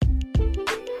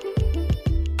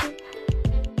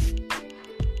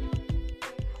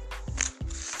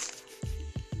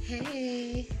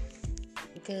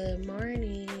Good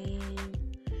morning.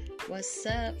 What's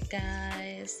up,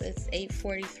 guys? It's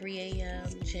 8:43 a.m.,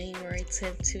 January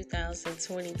 10th,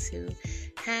 2022.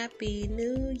 Happy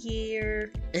New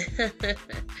Year.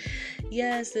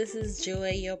 Yes, this is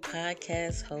Joy, your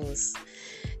podcast host,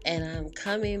 and I'm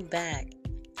coming back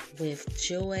with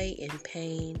joy and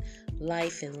pain,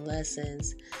 life and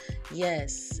lessons.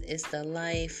 Yes, it's the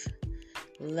life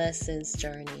lessons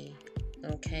journey.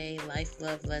 Okay, life,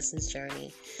 love, lessons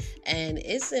journey. And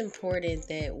it's important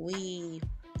that we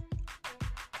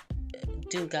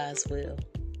do God's will,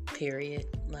 period.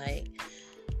 Like,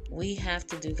 we have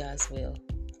to do God's will.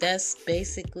 That's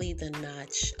basically the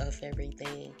notch of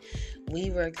everything.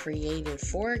 We were created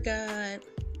for God.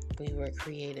 We were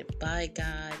created by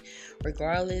God.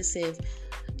 Regardless if,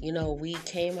 we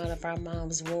came out of our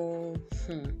mom's womb,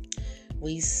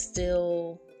 we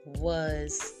still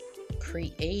was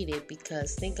created,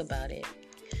 because think about it.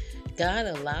 God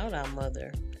allowed our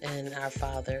mother and our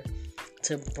father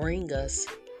to bring us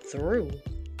through,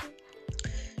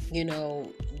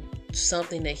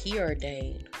 something that he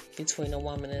ordained between a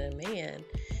woman and a man.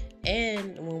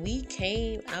 And when we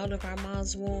came out of our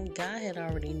mom's womb, God had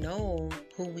already known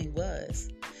who we was,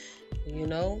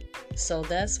 So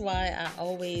that's why I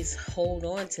always hold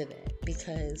on to that,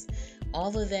 because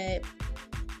all of that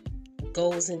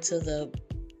goes into the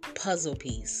puzzle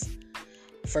piece.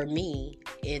 For me,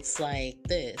 it's like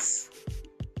this.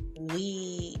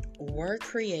 We were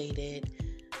created,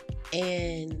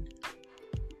 and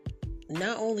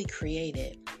not only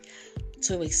created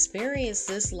to experience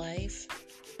this life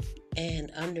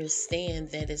and understand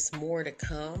that it's more to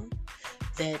come,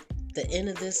 that the end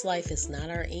of this life is not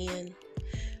our end.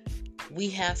 We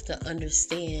have to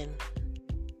understand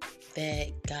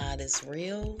that God is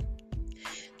real,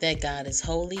 that God is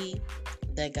holy,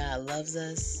 that God loves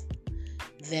us,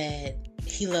 that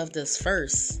he loved us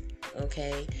first.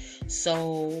 Okay,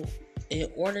 so in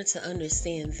order to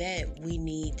understand that, we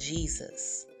need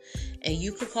Jesus. And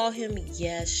you could call him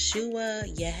Yeshua,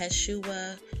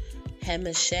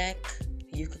 Hamashach.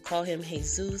 You could call him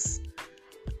Jesus.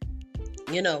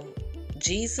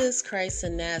 Jesus Christ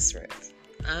of Nazareth.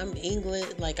 I'm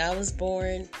English, like I was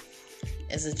born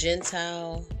as a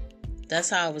Gentile. That's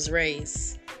how I was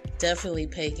raised. Definitely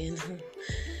pagan,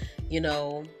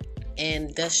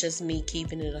 and that's just me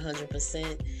keeping it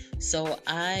 100%. So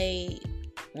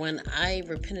when I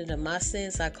repented of my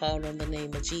sins, I called on the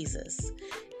name of Jesus.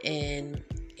 In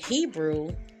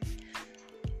Hebrew,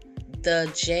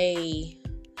 the J,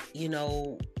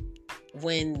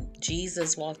 when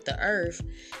Jesus walked the earth,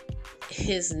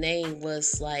 his name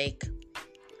was like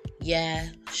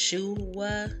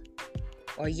Yahshua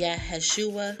or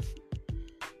Yahshua.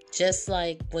 Just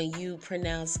like when you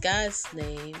pronounce God's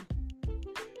name,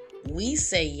 we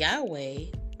say Yahweh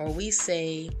or we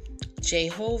say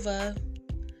Jehovah.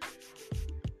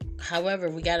 However,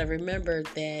 we got to remember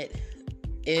that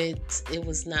it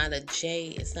was not a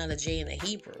J. It's not a J in the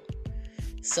Hebrew.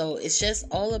 So it's just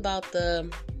all about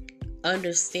the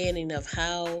understanding of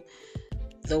how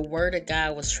the word of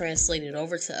God was translated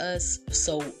over to us.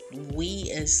 So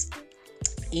we as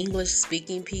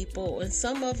English-speaking people, and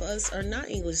some of us are not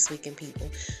English-speaking people.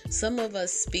 Some of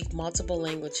us speak multiple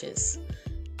languages.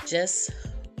 Just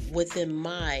within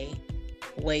my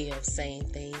way of saying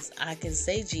things, I can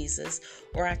say Jesus,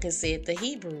 or I can say it the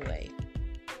Hebrew way.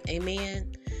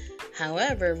 Amen.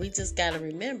 However, we just got to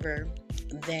remember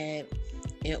that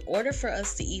in order for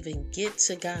us to even get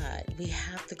to God, we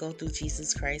have to go through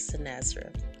Jesus Christ of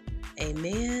Nazareth.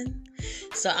 Amen.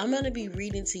 So I'm going to be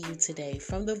reading to you today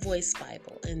from the Voice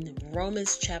Bible in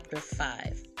Romans chapter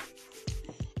 5.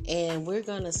 And we're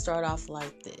going to start off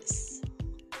like this.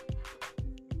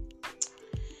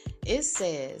 It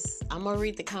says, I'm going to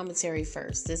read the commentary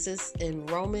first. This is in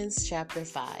Romans chapter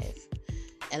 5.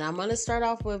 And I'm going to start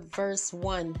off with verse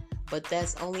 1, but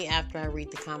that's only after I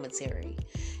read the commentary.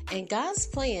 In God's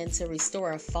plan to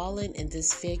restore a fallen and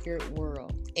disfigured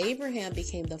world, Abraham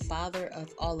became the father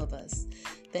of all of us,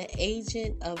 the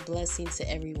agent of blessing to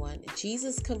everyone.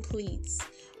 Jesus completes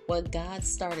what God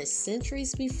started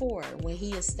centuries before when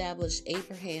he established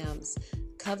Abraham's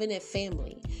covenant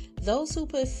family. Those who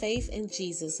put faith in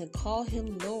Jesus and call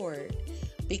him Lord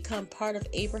become part of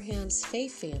Abraham's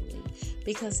faith family,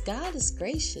 because God is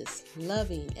gracious,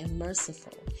 loving, and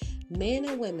merciful. Men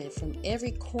and women from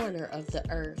every corner of the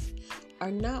earth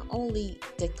are not only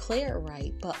declared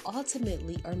right, but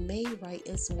ultimately are made right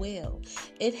as well.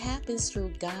 It happens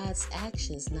through God's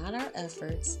actions, not our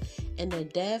efforts, and the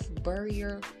death,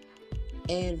 burial,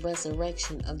 and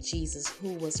resurrection of Jesus,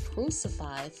 who was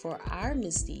crucified for our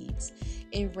misdeeds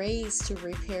and raised to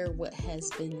repair what has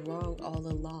been wrong all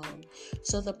along.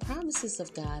 So the promises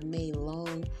of God made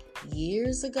long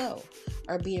years ago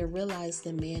are being realized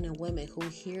in men and women who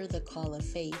hear the call of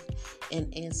faith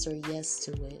and answer yes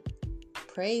to it.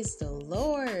 Praise the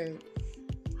Lord.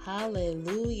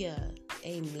 Hallelujah.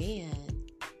 Amen.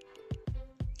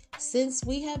 Since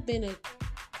we have been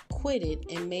acquitted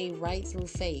and made right through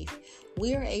faith,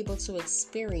 we are able to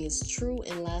experience true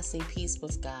and lasting peace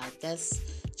with God. That's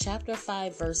chapter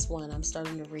 5, verse 1. I'm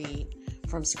starting to read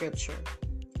from scripture.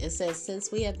 It says,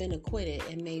 since we have been acquitted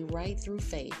and made right through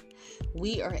faith,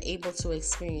 we are able to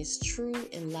experience true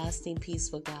and lasting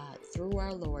peace with God through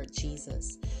our Lord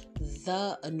Jesus,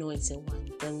 the Anointed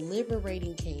One, the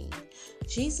liberating King.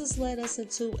 Jesus led us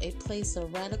into a place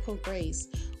of radical grace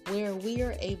where we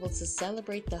are able to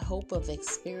celebrate the hope of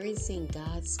experiencing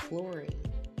God's glory.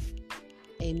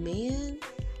 Amen.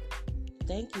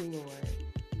 Thank you, Lord.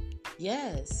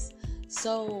 Yes.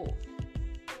 So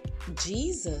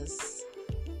Jesus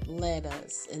led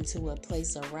us into a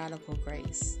place of radical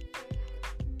grace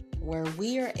where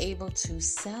we are able to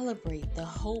celebrate the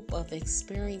hope of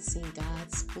experiencing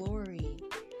God's glory.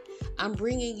 I'm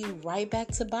bringing you right back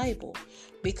to Bible,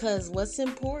 because what's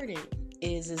important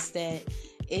is that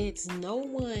it's no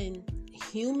one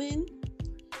human.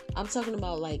 I'm talking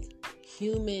about like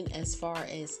human as far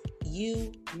as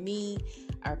you, me,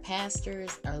 our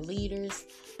pastors, our leaders.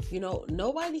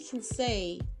 Nobody can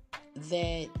say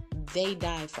that they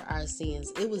died for our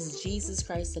sins. It was Jesus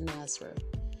Christ of Nazareth.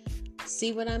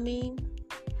 See what I mean?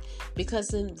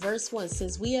 Because in verse 1,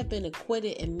 since we have been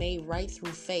acquitted and made right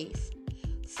through faith.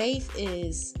 Faith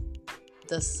is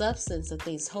the substance of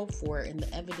things hoped for and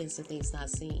the evidence of things not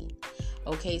seen.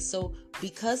 Okay, so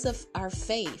because of our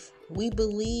faith, we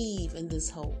believe in this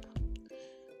hope.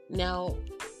 Now,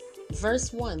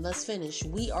 verse 1, let's finish.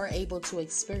 We are able to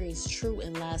experience true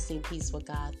and lasting peace with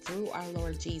God through our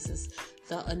Lord Jesus,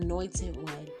 the Anointed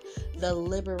One, the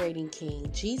liberating King.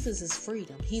 Jesus is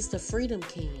freedom. He's the freedom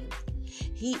King.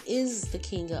 He is the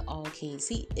King of all kings.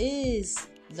 He is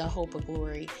the hope of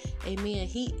glory. Amen.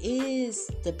 He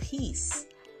is the peace.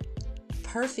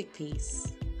 Perfect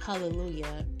peace.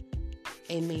 Hallelujah.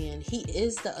 Amen. He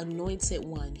is the Anointed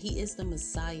One. He is the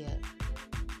Messiah.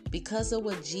 Because of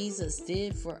what Jesus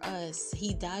did for us,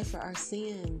 He died for our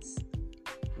sins.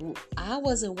 I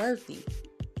wasn't worthy.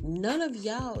 None of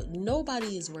y'all,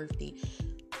 nobody is worthy.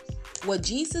 What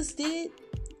Jesus did,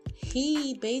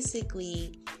 He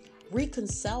basically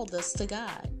reconciled us to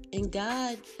God. And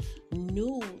God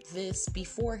knew this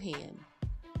beforehand.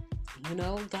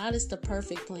 God is the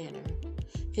perfect planner.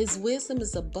 His wisdom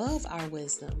is above our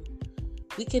wisdom.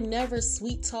 We can never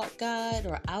sweet talk God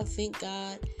or outthink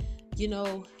God,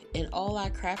 in all our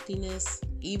craftiness,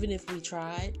 even if we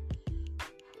tried.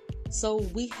 So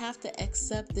we have to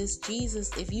accept this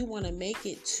Jesus if you want to make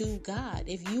it to God,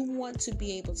 if you want to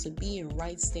be able to be in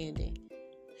right standing.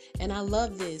 And I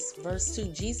love this. Verse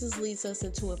 2, Jesus leads us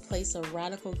into a place of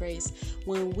radical grace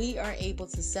when we are able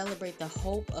to celebrate the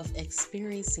hope of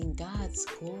experiencing God's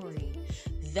glory.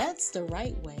 That's the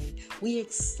right way. We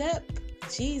accept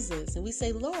Jesus and we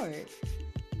say, Lord,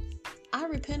 I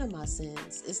repent of my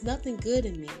sins. It's nothing good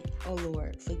in me. Oh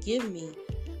Lord, forgive me.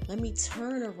 Let me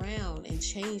turn around and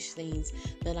change things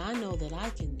that I know that I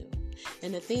can do.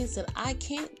 And the things that I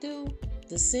can't do,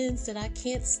 the sins that I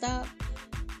can't stop,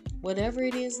 whatever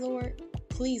it is, Lord,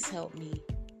 please help me.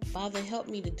 Father, help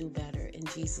me to do better in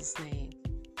Jesus' name.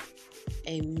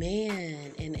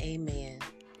 Amen and amen.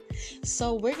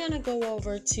 So we're going to go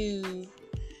over to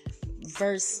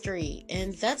verse 3,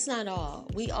 and that's not all.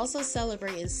 We also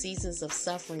celebrate in seasons of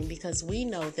suffering because we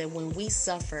know that when we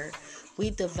suffer, we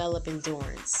develop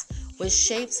endurance, which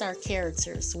shapes our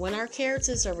characters. When our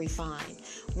characters are refined,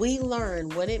 we learn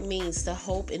what it means to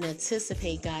hope and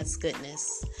anticipate God's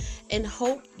goodness. And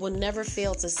hope will never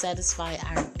fail to satisfy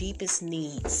our deepest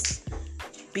needs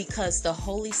because the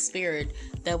Holy Spirit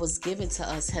that was given to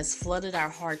us has flooded our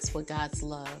hearts with God's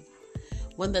love.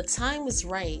 When the time was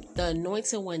right, the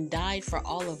Anointed One died for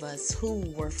all of us who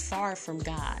were far from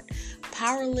God,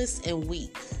 powerless and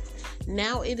weak.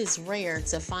 Now it is rare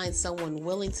to find someone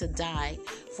willing to die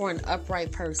for an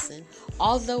upright person,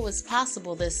 although it's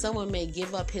possible that someone may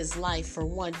give up his life for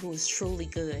one who is truly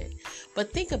good.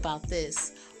 But think about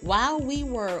this. While we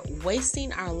were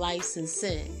wasting our lives in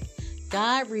sin,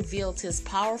 God revealed His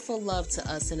powerful love to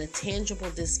us in a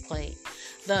tangible display.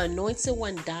 The Anointed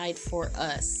One died for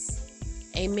us.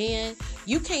 Amen.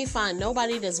 You can't find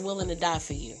nobody that's willing to die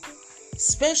for you,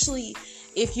 especially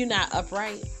if you're not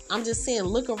upright. I'm just saying,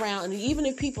 look around, and even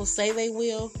if people say they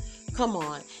will, Come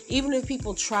on. Even if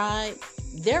people try,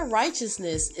 their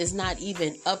righteousness is not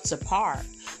even up to par,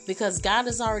 because God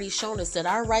has already shown us that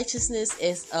our righteousness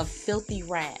is of filthy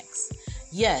rags.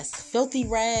 Yes, filthy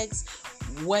rags.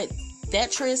 What that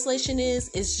translation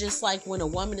is just like when a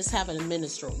woman is having a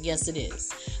menstrual. Yes, it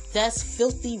is. That's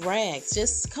filthy rags.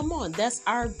 Just come on. That's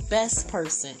our best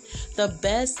person. The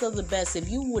best of the best. If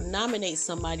you would nominate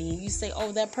somebody and you say,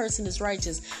 oh, that person is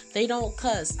righteous. They don't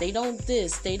cuss. They don't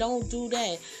this. They don't do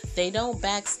that. They don't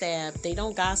backstab. They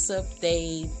don't gossip.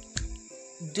 They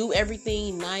do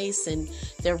everything nice, and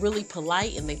they're really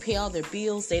polite, and they pay all their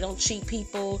bills. They don't cheat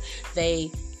people.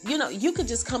 You could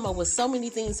just come up with so many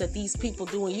things that these people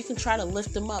do, and you can try to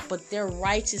lift them up, but their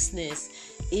righteousness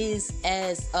is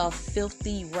as of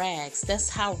filthy rags. That's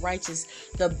how righteous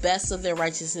the best of their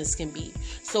righteousness can be.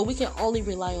 So we can only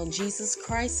rely on Jesus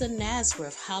Christ of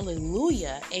Nazareth.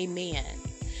 Hallelujah. Amen.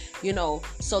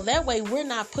 So that way we're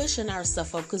not pushing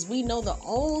ourselves up, because we know the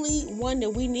only one that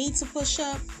we need to push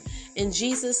up in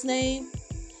Jesus' name,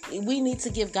 we need to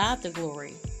give God the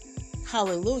glory.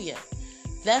 Hallelujah.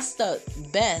 That's the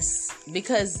best,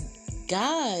 because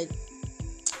God,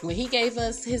 when he gave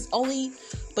us his only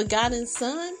begotten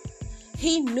son,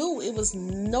 he knew it was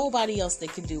nobody else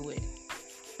that could do it.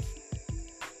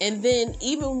 And then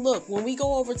even look, when we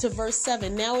go over to verse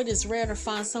 7, now it is rare to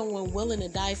find someone willing to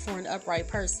die for an upright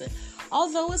person.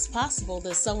 Although it's possible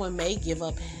that someone may give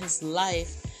up his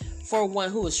life for one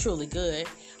who is truly good.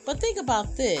 But think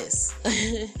about this.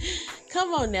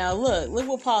 Come on now, look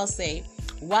what Paul say.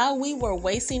 While we were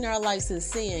wasting our lives in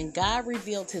sin, God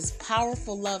revealed his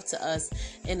powerful love to us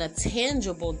in a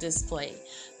tangible display.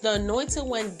 The Anointed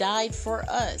One died for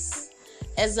us.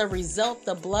 As a result,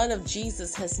 the blood of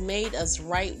Jesus has made us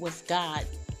right with God.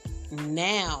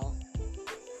 Now,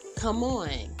 come on.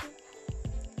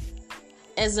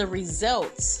 As a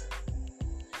result,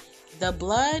 the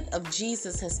blood of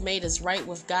Jesus has made us right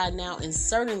with God now, and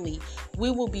certainly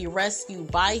we will be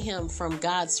rescued by him from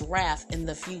God's wrath in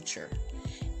the future.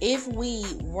 If we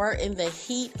were in the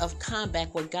heat of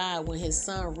combat with God when his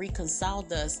son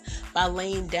reconciled us by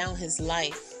laying down his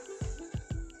life,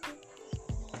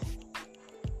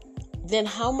 then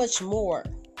how much more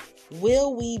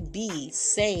will we be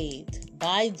saved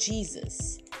by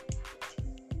Jesus'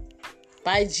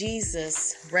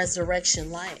 resurrection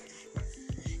life?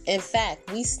 In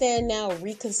fact, we stand now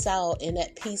reconciled and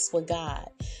at peace with God.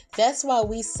 That's why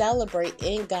we celebrate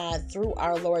in God through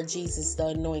our Lord Jesus, the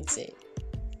Anointed.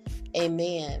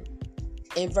 Amen.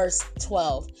 In verse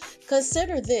 12,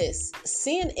 consider this: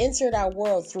 sin entered our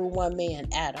world through one man,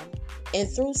 Adam, and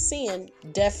through sin,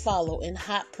 death followed in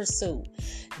hot pursuit.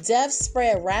 Death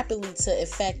spread rapidly to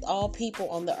affect all people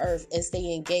on the earth as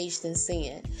they engaged in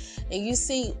sin. And you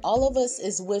see, all of us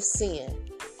is with sin.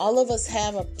 All of us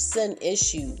have a sin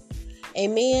issue.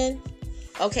 Amen.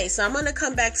 Okay, so I'm going to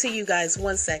come back to you guys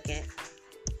 1 second.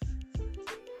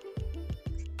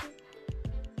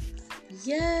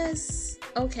 Yes.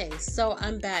 Okay, so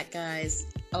I'm back, guys.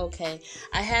 Okay,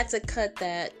 I had to cut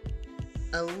that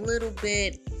a little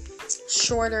bit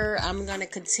shorter. I'm going to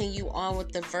continue on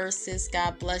with the verses.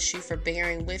 God bless you for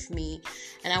bearing with me.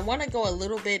 And I want to go a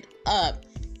little bit up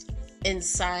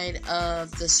inside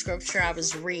of the scripture I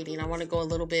was reading. I want to go a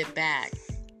little bit back.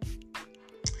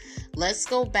 Let's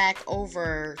go back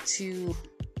over to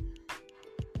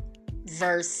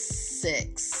verse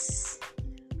 6.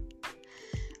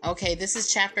 Okay, this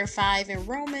is chapter 5 in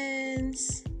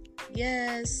Romans.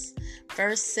 Yes.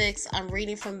 Verse 6, I'm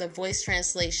reading from the Voice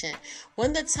translation.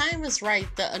 When the time was right,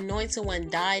 the Anointed One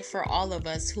died for all of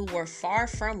us who were far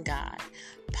from God,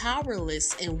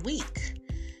 powerless and weak.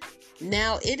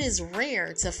 Now, it is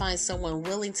rare to find someone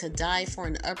willing to die for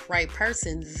an upright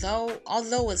person,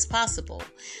 although it's possible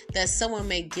that someone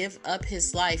may give up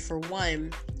his life for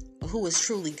one who is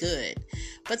truly good.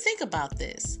 But think about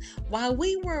this. While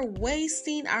we were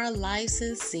wasting our lives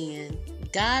in sin,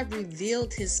 God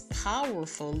revealed his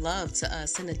powerful love to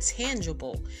us in a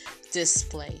tangible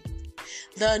display.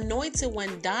 The Anointed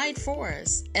One died for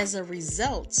us. As a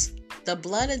result, the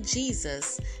blood of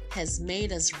Jesus has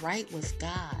made us right with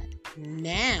God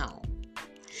now.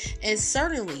 And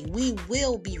certainly we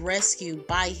will be rescued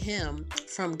by him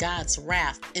from God's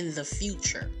wrath in the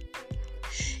future.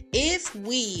 If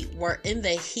we were in the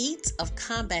heat of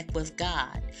combat with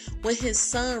God, when his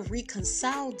son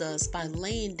reconciled us by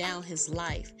laying down his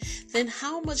life, then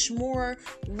how much more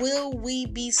will we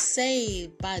be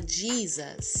saved by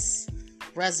Jesus'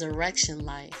 resurrection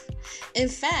life? In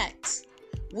fact,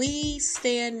 we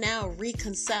stand now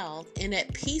reconciled and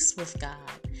at peace with God.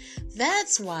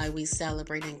 That's why we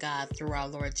celebrate in God through our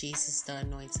Lord Jesus the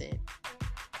Anointed.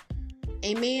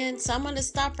 Amen. So I'm going to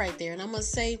stop right there and I'm going to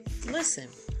say, listen,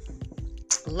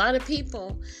 a lot of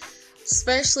people,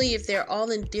 especially if they're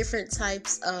all in different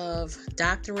types of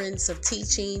doctrines of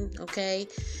teaching, okay,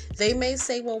 they may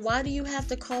say, well, why do you have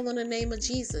to call on the name of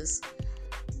Jesus?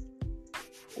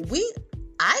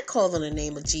 I call on the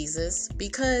name of Jesus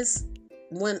because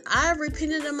when I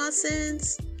repented of my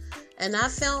sins and I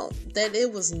felt that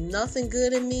it was nothing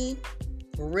good in me,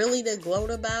 really to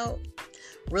gloat about,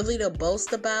 really to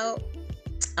boast about,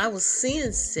 I was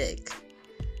sin sick.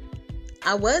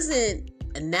 I wasn't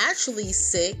naturally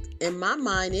sick in my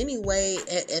mind anyway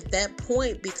at that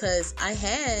point, because I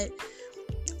had,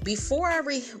 before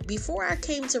I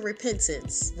came to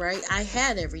repentance, right, I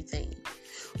had everything.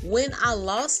 When I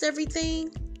lost everything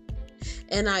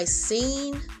and I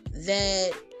seen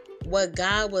that what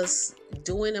God was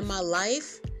doing in my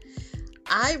life,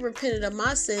 I repented of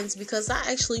my sins because I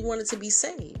actually wanted to be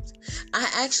saved. I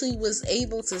actually was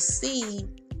able to see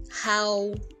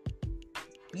how,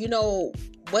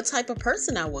 what type of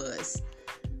person I was.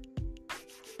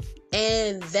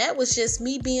 And that was just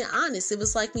me being honest. It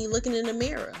was like me looking in the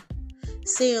mirror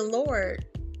saying, Lord,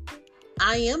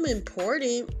 I am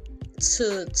important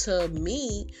to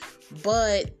me,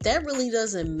 but that really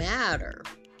doesn't matter,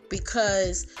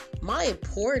 because my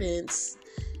importance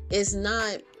is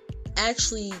not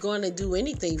actually going to do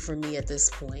anything for me at this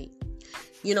point,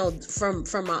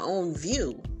 from my own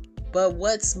view. But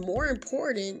what's more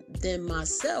important than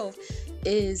myself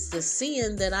is the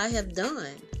sin that I have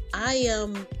done. I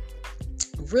am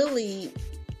really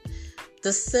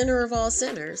the sinner of all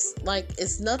sinners. Like,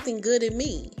 it's nothing good in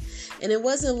me. And it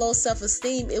wasn't low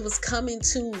self-esteem. It was coming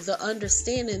to the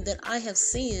understanding that I have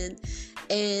sinned,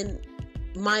 and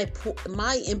my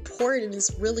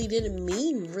importance really didn't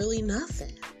mean really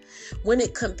nothing when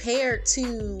it compared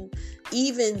to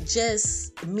even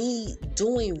just me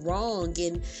doing wrong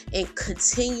and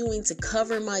continuing to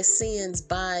cover my sins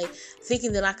by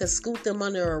thinking that I could scoop them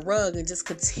under a rug, and just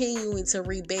continuing to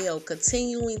rebel,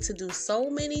 continuing to do so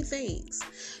many things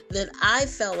that I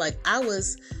felt like I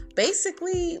was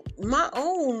basically my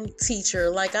own teacher.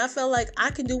 Like, I felt like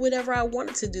I could do whatever I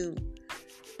wanted to do.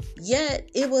 Yet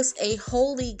it was a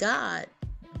holy God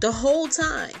the whole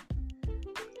time.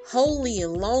 Holy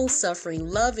and long-suffering,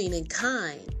 loving and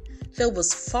kind. That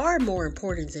was far more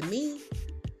important than me.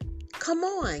 Come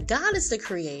on, God is the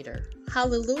creator.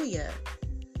 Hallelujah.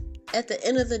 At the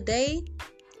end of the day,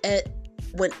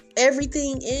 when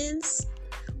everything ends,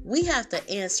 we have to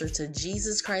answer to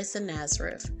Jesus Christ of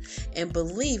Nazareth. And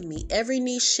believe me, every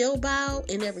knee shall bow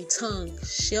and every tongue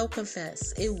shall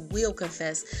confess. It will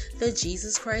confess that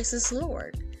Jesus Christ is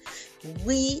Lord.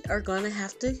 We are going to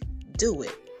have to do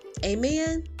it.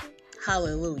 Amen.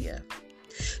 Hallelujah.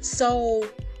 So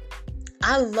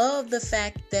I love the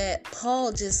fact that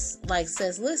Paul just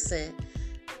says, listen,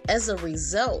 as a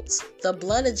result, the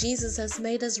blood of Jesus has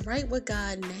made us right with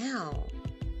God now.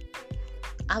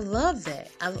 I love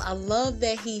that. I love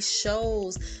that he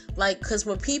shows, because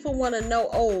when people want to know,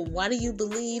 oh, why do you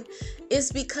believe?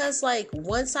 It's because,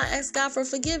 once I asked God for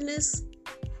forgiveness,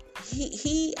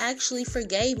 he actually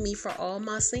forgave me for all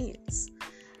my sins.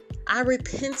 I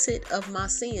repented of my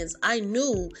sins. I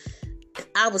knew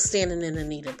I was standing in the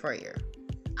need of prayer.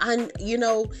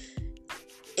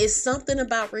 It's something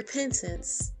about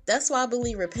repentance. That's why I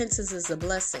believe repentance is a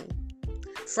blessing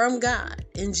from God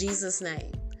in Jesus'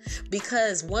 name.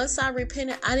 Because once I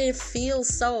repented, I didn't feel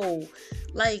so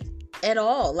at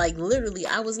all. Literally,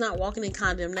 I was not walking in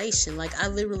condemnation. I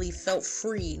literally felt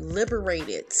free,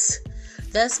 liberated.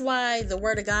 That's why the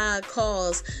word of God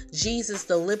calls Jesus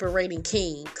the liberating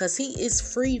king, because he is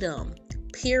freedom,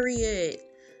 period,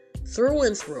 through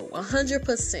and through,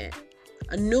 100%.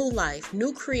 A new life,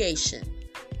 new creation.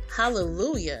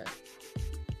 Hallelujah.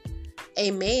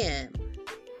 Amen.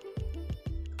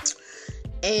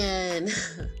 And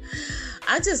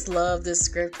I just love this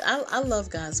script. I love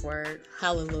God's word.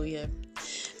 Hallelujah.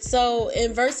 So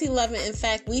in verse 11, in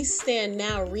fact, we stand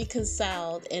now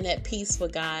reconciled and at peace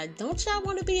with God. Don't y'all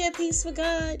want to be at peace with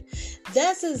God?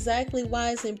 That's exactly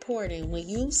why it's important. When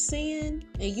you sin,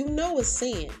 and you know it's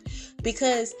sin,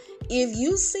 because if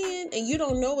you sin and you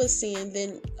don't know it's sin,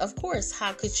 then of course,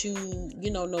 how could you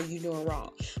know you're doing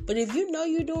wrong? But if you know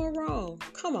you're doing wrong,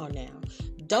 come on now.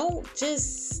 Don't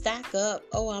just stack up,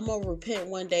 oh, I'm going to repent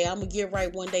one day, I'm going to get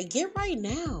right one day. Get right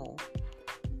now.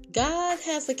 God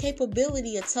has the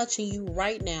capability of touching you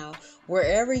right now,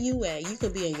 wherever you at. You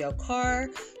could be in your car,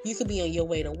 you could be on your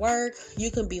way to work,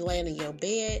 you can be laying in your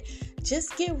bed.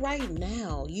 Just get right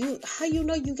now. How you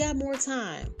know you got more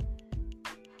time?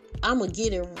 I'm gonna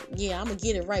get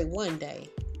it right one day.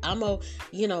 I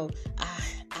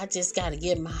just gotta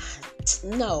get my,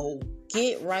 no,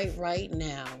 get right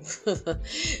now.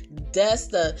 That's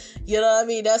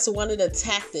that's one of the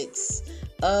tactics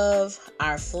of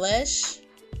our flesh.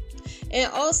 And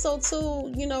also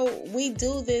too, we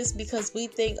do this because we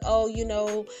think,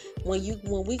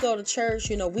 when we go to church,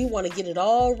 we want to get it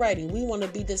all right and we want to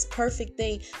be this perfect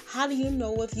thing. How do you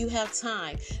know if you have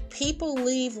time? People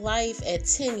leave life at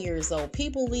 10 years old.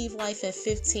 People leave life at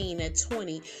 15, at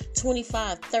 20,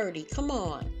 25, 30. Come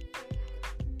on.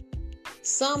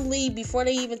 Some leave before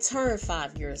they even turn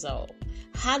 5 years old.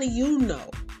 How do you know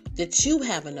that you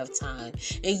have enough time?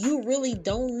 And you really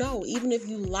don't know, even if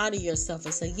you lie to yourself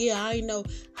and say, yeah, I know.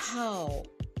 How?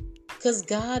 Because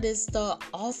God is the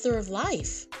author of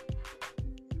life.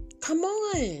 Come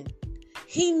on.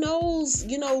 He knows,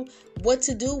 what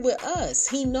to do with us.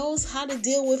 He knows how to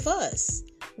deal with us.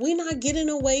 We're not getting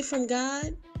away from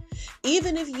God.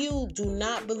 Even if you do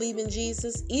not believe in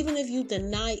Jesus, even if you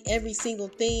deny every single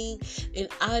thing, and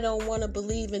I don't want to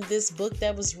believe in this book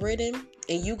that was written,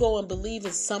 and you go and believe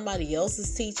in somebody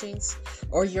else's teachings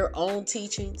or your own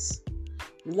teachings,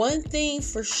 one thing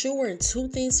for sure and two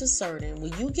things for certain: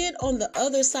 when you get on the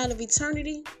other side of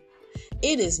eternity,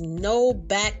 it is no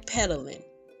backpedaling.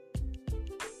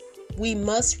 We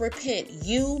must repent.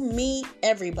 You, me,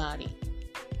 everybody.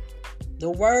 The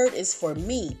word is for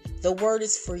me. The word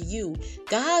is for you.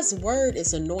 God's word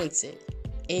is anointed,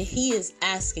 and he is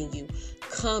asking you,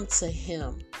 come to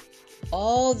him.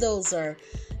 All those are,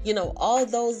 all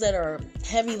those that are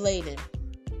heavy laden.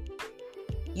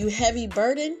 You heavy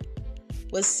burden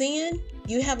with sin.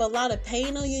 You have a lot of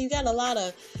pain on you. You got a lot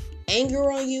of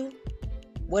anger on you.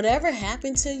 Whatever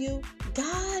happened to you,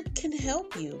 God can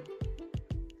help you.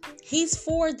 He's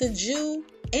for the Jew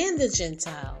and the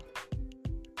Gentile.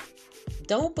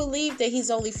 Don't believe that he's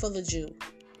only for the Jew.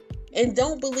 And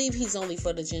don't believe he's only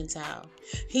for the Gentile.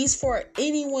 He's for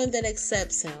anyone that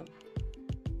accepts him.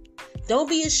 Don't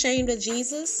be ashamed of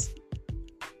Jesus.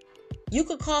 You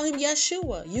could call him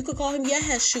Yeshua. You could call him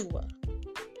Yahshua.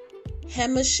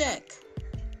 Hamashek.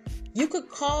 You could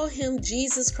call him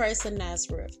Jesus Christ of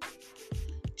Nazareth.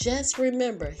 Just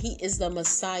remember, he is the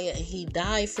Messiah and he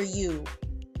died for you.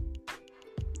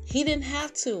 He didn't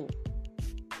have to.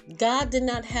 God did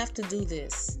not have to do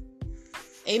this.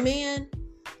 Amen.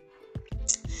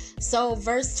 So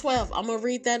verse 12, I'm going to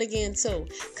read that again too.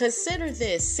 Consider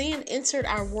this: sin entered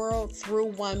our world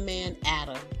through one man,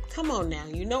 Adam. Come on now.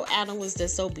 Adam was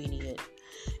disobedient.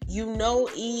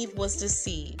 Eve was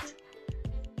deceived.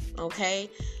 Okay.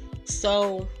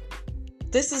 So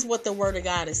this is what the word of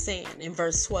God is saying in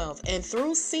verse 12. And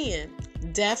through sin,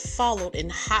 death followed in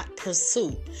hot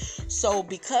pursuit. So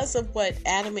because of what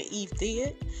Adam and Eve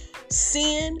did,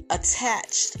 sin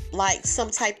attached like some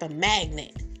type of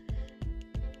magnet,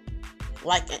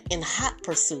 like in hot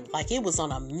pursuit, like it was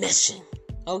on a mission,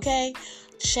 okay,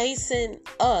 chasing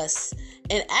us,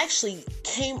 and actually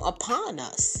came upon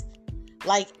us,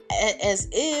 like as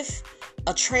if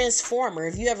a transformer.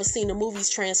 If you ever seen the movies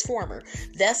Transformer,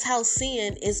 that's how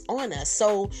sin is on us.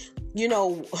 So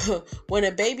when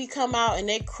a baby come out and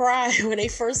they cry when they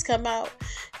first come out,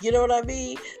 you know what I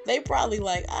mean? They probably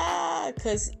like,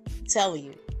 because telling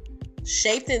you,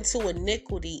 shaped into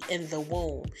iniquity in the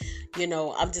womb.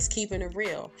 I'm just keeping it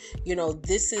real.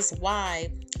 This is why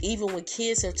even when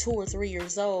kids are 2 or 3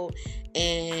 years old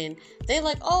and they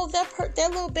like, oh, that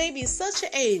little baby is such an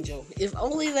angel. If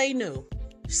only they knew.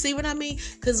 See what I mean?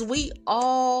 Because we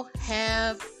all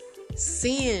have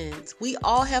sinned. We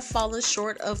all have fallen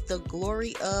short of the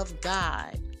glory of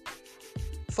God.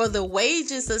 For the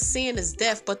wages of sin is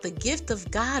death, but the gift of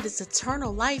God is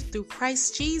eternal life through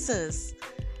Christ Jesus.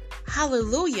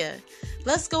 Hallelujah.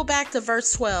 Let's go back to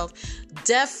verse 12.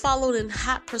 Death followed in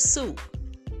hot pursuit.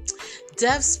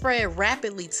 Death spread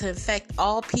rapidly to infect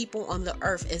all people on the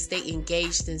earth as they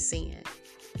engaged in sin.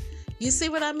 You see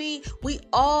what I mean? We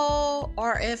all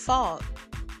are at fault.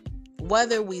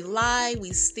 Whether we lie,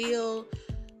 we steal,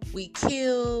 we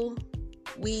kill,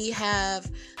 we have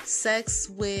sex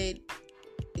with,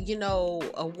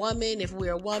 a woman if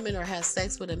we're a woman, or have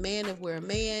sex with a man if we're a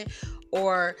man,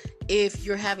 or if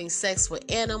you're having sex with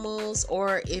animals,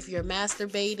 or if you're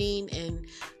masturbating and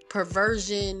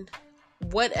perversion,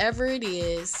 whatever it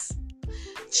is,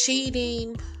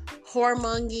 cheating,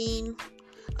 whoremongering,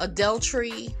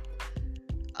 adultery,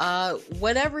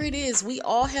 whatever it is, we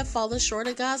all have fallen short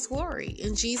of God's glory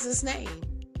in Jesus' name.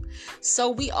 So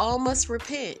we all must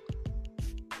repent.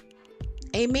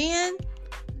 Amen.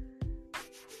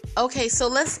 Okay, so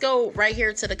let's go right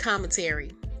here to the commentary.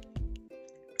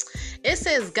 It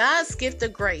says God's gift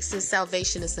of grace and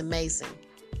salvation is amazing.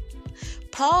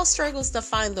 Paul struggles to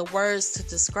find the words to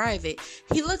describe it.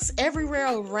 He looks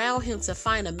everywhere around him to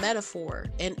find a metaphor,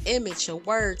 an image, a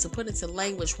word to put into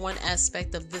language one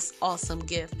aspect of this awesome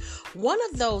gift. One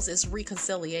of those is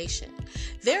reconciliation.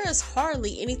 There is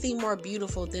hardly anything more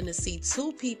beautiful than to see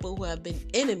two people who have been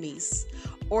enemies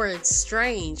or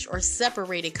estranged or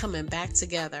separated coming back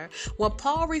together. When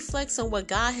Paul reflects on what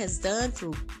God has done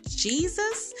through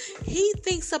Jesus, he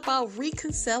thinks about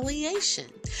reconciliation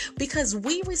because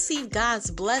we receive God's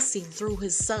blessing through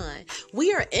his son.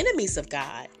 We are enemies of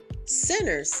God,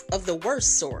 sinners of the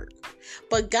worst sort,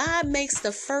 but God makes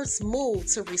the first move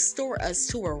to restore us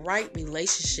to a right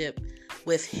relationship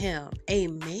with him.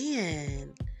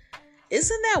 Amen.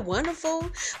 Isn't that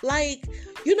wonderful? Like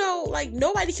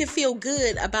nobody can feel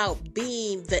good about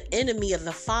being the enemy of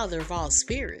the Father of all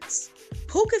spirits.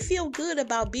 Who could feel good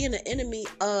about being an enemy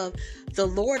of the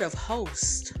Lord of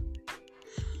hosts,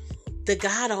 the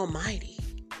God Almighty,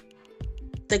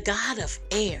 the God of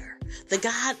air, the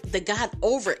God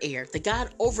over air, the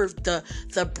God over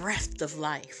the breath of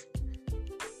life?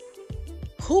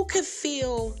 Who could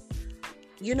feel,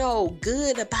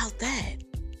 good about that?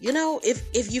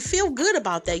 If you feel good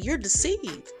about that, you're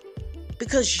deceived,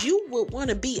 because you would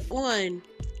want to be on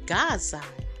God's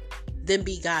side than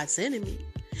be God's enemy.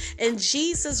 And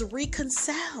Jesus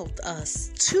reconciled us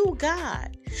to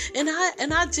God. And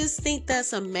I just think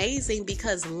that's amazing,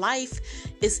 because life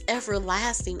is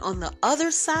everlasting. On the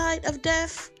other side of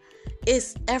death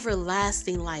is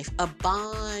everlasting life, a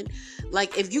bond.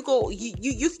 Like if you go,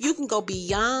 you can go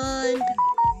beyond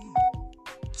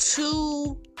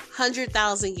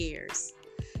 200,000 years.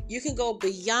 You can go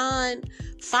beyond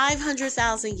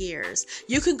 500,000 years.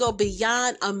 You can go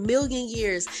beyond 1,000,000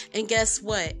 years. And guess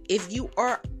what? If you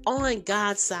are on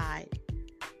God's side,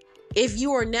 if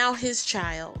you are now his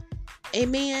child,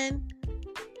 amen.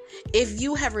 If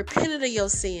you have repented of your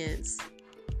sins,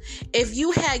 if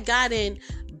you had gotten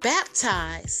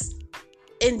baptized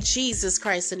in Jesus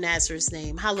Christ of Nazareth's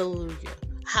name, hallelujah,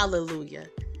 hallelujah,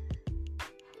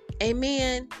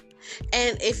 amen.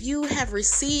 And if you have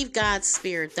received God's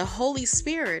Spirit, the Holy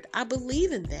Spirit, I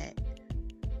believe in that.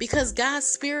 Because God's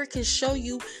Spirit can show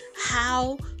you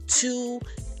how to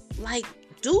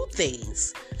do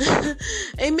things.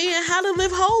 Amen. How to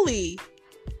live holy.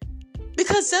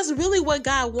 Because that's really what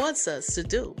God wants us to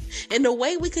do. And the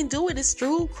way we can do it is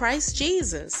through Christ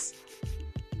Jesus.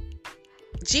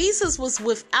 Jesus was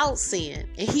without sin,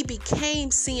 and he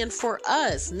became sin for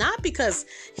us, not because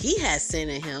he had sin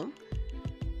in him.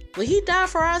 When he died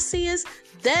for our sins,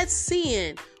 that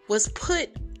sin was put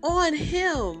on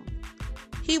him.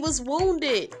 He was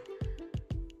wounded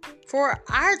for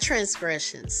our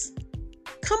transgressions.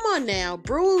 Come on now,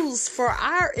 bruised for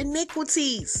our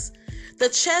iniquities. The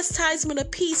chastisement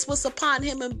of peace was upon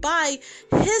him, and by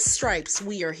his stripes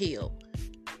we are healed.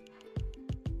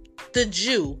 The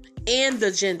Jew and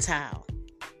the Gentile.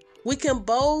 We can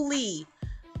boldly,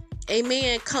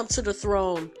 amen, come to the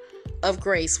throne of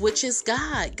grace, which is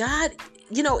God. God,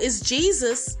 is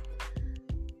Jesus.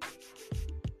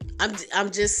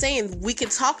 I'm just saying, we can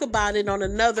talk about it on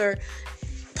another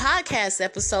podcast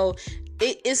episode.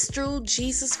 It is through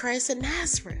Jesus Christ of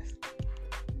Nazareth.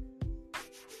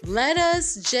 Let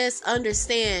us just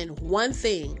understand one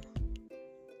thing.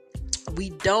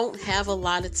 We don't have a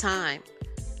lot of time.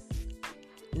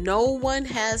 No one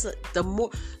has.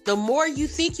 The more you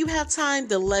think you have time,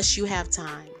 the less you have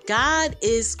time. God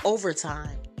is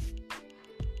overtime.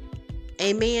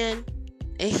 Amen.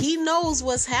 And he knows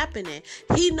what's happening.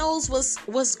 He knows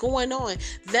what's going on.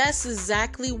 That's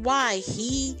exactly why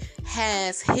he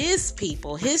has his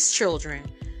people, his children,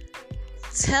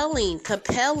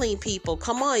 compelling people,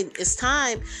 come on, it's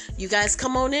time. You guys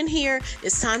come on in here.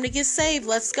 It's time to get saved.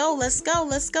 Let's go, let's go,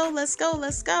 let's go, let's go,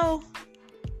 let's go.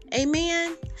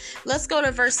 Amen. Let's go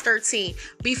to verse 13.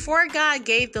 Before God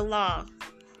gave the law,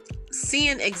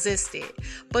 sin existed,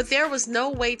 but there was no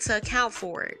way to account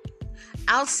for it.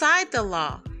 Outside the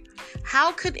law,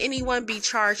 how could anyone be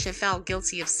charged and found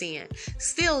guilty of sin?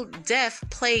 Still, death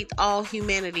plagued all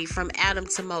humanity from Adam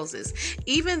to Moses,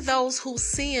 even those whose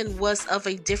sin was of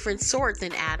a different sort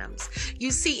than Adam's.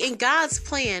 You see, in God's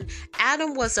plan,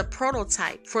 Adam was a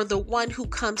prototype for the one who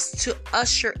comes to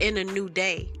usher in a new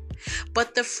day.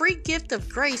 But the free gift of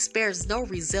grace bears no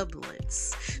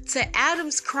resemblance to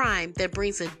Adam's crime that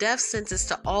brings a death sentence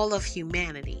to all of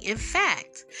humanity. In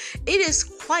fact, it is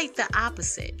quite the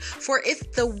opposite. For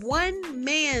if the one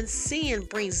man's sin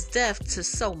brings death to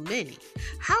so many,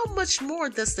 how much more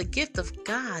does the gift of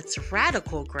God's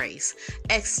radical grace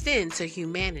extend to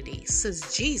humanity,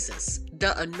 since Jesus,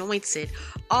 the Anointed,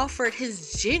 offered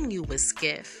his genuine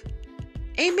gift?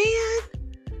 Amen?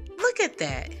 Look at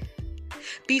that.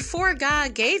 Before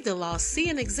God gave the law,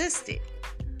 sin existed.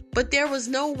 But there was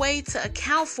no way to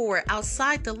account for it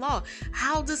outside the law.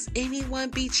 How does anyone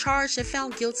be charged and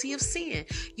found guilty of sin?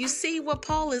 You see what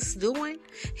Paul is doing?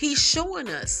 He's showing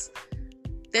us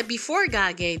that before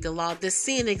God gave the law, the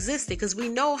sin existed, because we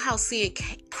know how sin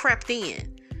crept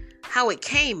in, how it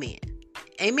came in.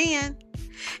 Amen.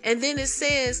 And then it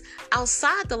says,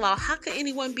 outside the law, how could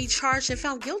anyone be charged and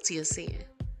found guilty of sin?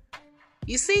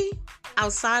 You see,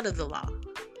 outside of the law.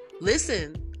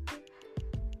 Listen,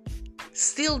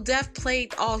 still death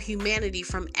plagued all humanity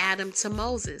from Adam to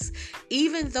Moses,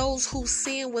 even those whose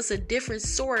sin was a different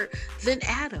sort than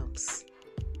Adam's.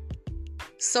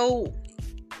 So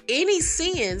any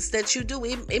sins that you do,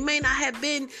 it may not have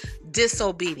been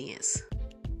disobedience.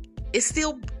 It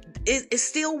still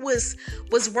was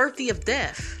worthy of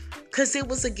death, because it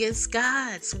was against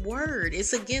God's word.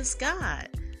 It's against God.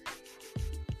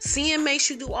 Sin makes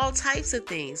you do all types of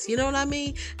things. You know what I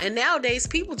mean? And nowadays,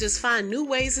 people just find new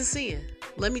ways to sin.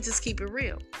 Let me just keep it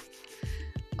real.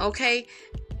 Okay?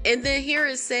 And then here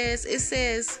it says,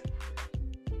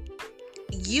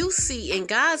 you see, in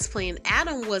God's plan,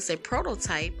 Adam was a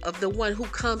prototype of the one who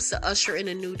comes to usher in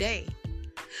a new day.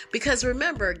 Because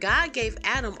remember, God gave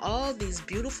Adam all these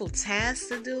beautiful tasks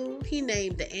to do. He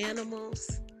named the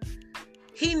animals.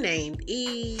 He named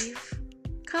Eve.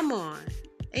 Come on.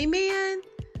 Amen.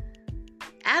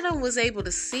 Adam was able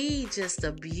to see just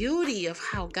the beauty of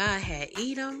how God had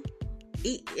eaten,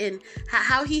 and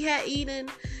how he had eaten,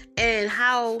 and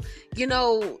how,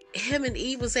 him and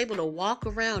Eve was able to walk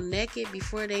around naked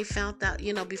before they found out,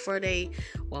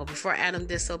 before Adam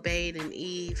disobeyed and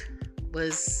Eve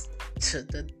was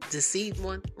the deceived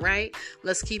one, right?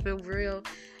 Let's keep it real.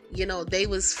 They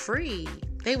was free.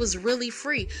 They was really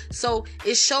free. So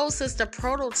it shows us the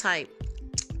prototype,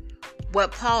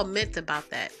 what Paul meant about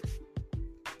that.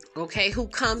 Okay, who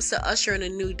comes to usher in a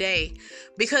new day.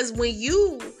 Because when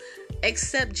you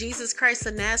accept Jesus Christ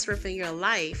of Nazareth in your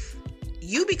life,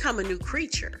 you become a new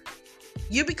creature.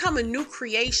 You become a new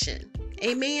creation.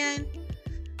 Amen.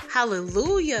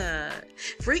 Hallelujah.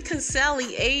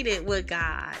 Reconciliated with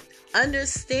God.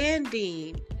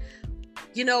 Understanding.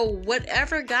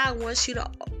 Whatever God wants you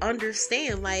to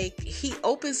understand, like he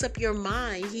opens up your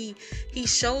mind. He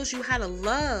shows you how to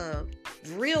love.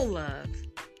 Real love.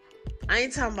 I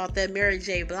ain't talking about that Mary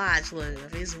J. Blige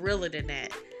love. It's realer than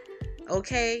that.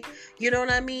 Okay? You know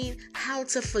what I mean? How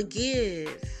to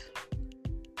forgive.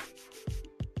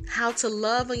 How to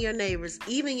love on your neighbors,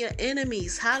 even your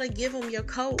enemies. How to give them your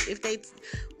coat.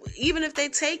 Even if they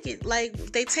take it, like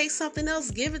if they take something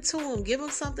else, give it to them. Give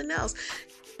them something else.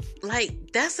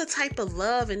 Like, that's the type of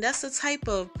love and that's the type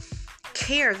of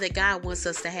care that God wants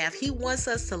us to have. He wants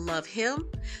us to love him,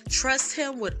 trust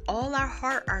him with all our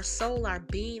heart, our soul, our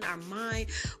being, our mind,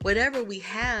 whatever we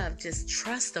have. Just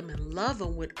trust him and love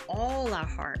him with all our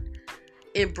heart.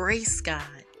 Embrace God.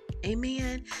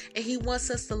 Amen. And he wants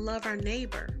us to love our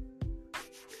neighbor.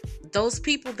 Those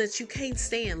people that you can't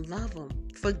stand, love them,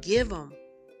 forgive them.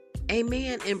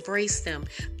 Amen. Embrace them.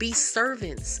 Be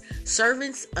servants.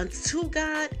 Servants unto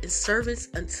God and servants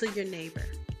unto your neighbor.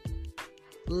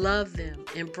 Love them,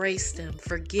 embrace them,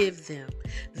 forgive them.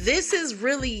 This is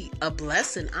really a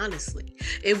blessing, honestly.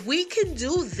 If we can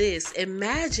do this,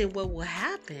 imagine what will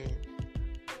happen.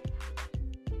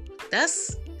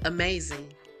 That's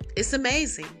amazing. It's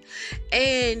amazing.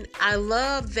 And I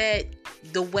love that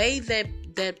the way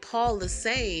that Paul is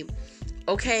saying,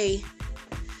 okay,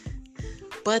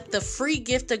 but the free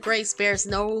gift of grace bears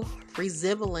no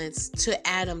resemblance to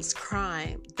Adam's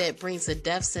crime that brings a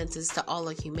death sentence to all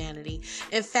of humanity.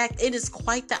 In fact, it is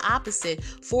quite the opposite.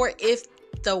 For if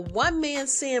the one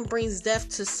man's sin brings death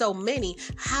to so many,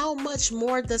 how much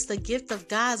more does the gift of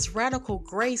God's radical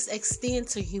grace extend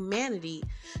to humanity,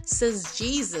 since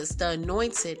Jesus, the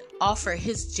anointed, offered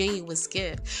his genuine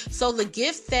gift? So the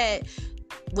gift that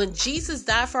when Jesus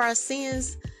died for our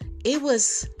sins, it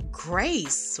was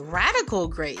grace, radical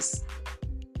grace.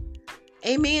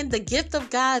 Amen. The gift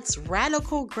of God's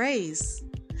radical grace.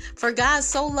 For God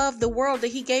so loved the world that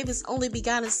he gave his only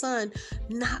begotten son,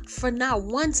 not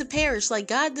one to perish. Like,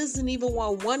 God doesn't even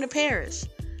want one to perish.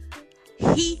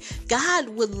 God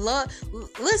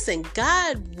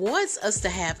wants us to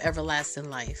have everlasting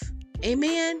life.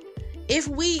 Amen. If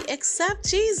we accept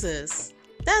Jesus,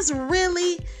 that's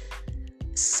really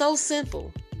so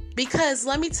simple. Because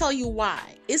let me tell you why.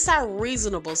 It's our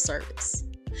reasonable service.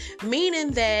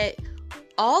 Meaning that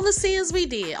all the sins we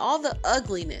did, all the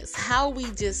ugliness, how we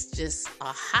just a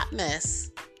hot mess.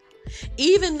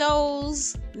 Even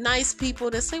those nice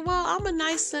people that say, well, I'm a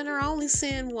nice sinner. I only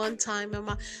sin one time.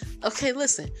 Okay,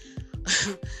 listen.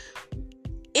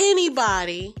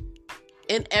 Anybody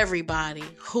and everybody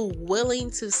who's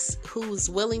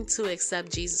willing to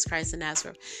accept Jesus Christ of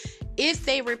Nazareth, if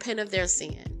they repent of their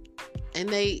sin and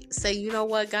they say, you know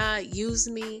what, God, use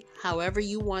me however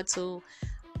you want to,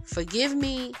 forgive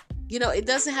me. It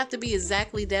doesn't have to be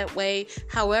exactly that way.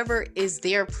 However, is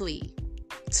their plea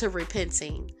to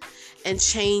repenting and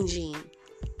changing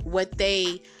what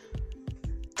they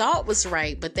thought was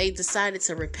right, but they decided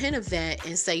to repent of that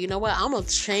and say, you know what, I'm going to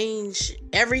change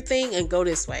everything and go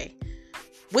this way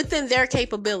within their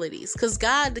capabilities, because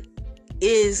God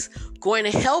is going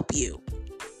to help you.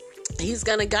 He's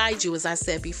going to guide you, as I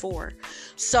said before.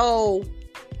 So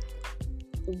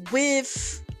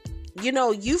with,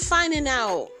 you finding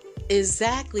out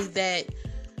exactly that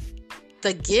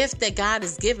the gift that God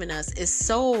has given us is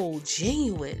so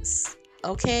genuine,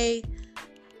 okay?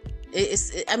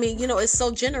 It's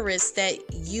so generous that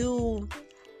you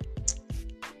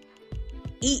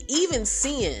even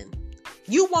sin,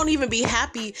 you won't even be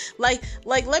happy. Like,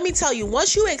 let me tell you,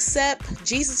 once you accept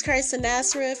Jesus Christ of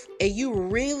Nazareth and you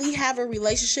really have a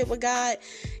relationship with God,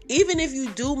 even if you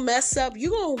do mess up,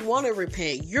 you're going to want to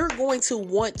repent. You're going to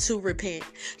want to repent.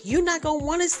 You're not going to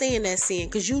want to stay in that sin,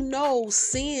 because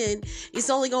sin is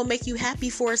only going to make you happy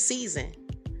for a season.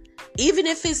 Even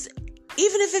if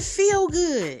it feel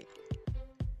good.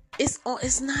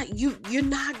 It's not, you're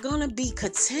not going to be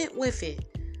content with it.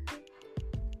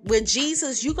 With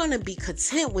Jesus, you're going to be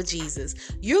content with Jesus.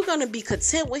 You're going to be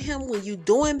content with him when you're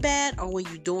doing bad or when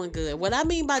you're doing good. What I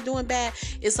mean by doing bad,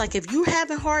 it's like if you're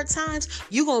having hard times,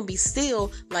 you're going to be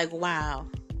still like, wow,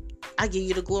 I give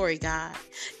you the glory, God.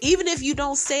 Even if you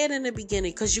don't say it in the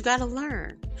beginning, because you got to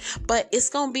learn. But it's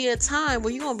going to be a time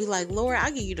where you're going to be like, Lord, I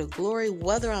give you the glory,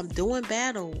 whether I'm doing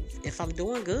bad or if I'm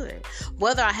doing good.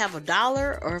 Whether I have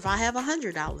 $1 or if I have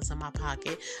 $100 in my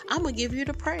pocket, I'm going to give you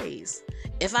the praise.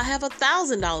 If I have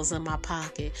 $1,000 in my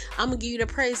pocket, I'm going to give you the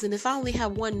praise. And if I only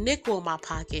have one nickel in my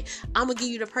pocket, I'm going to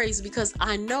give you the praise, because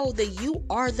I know that you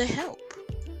are the help.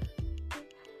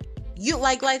 You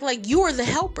like you are the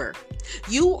helper.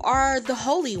 You are the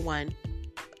Holy One.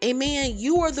 Amen.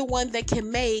 You are the one that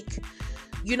can make,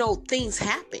 things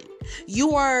happen.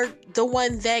 You are the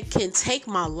one that can take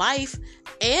my life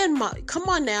and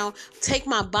take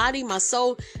my body, my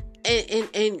soul,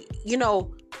 and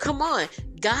come on.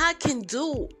 God can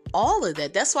do all of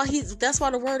that. That's why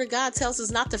the word of God tells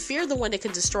us not to fear the one that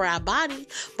can destroy our body,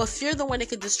 but fear the one that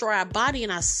can destroy our body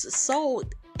and our soul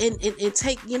and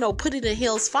take, put it in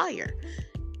hell's fire.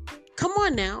 Come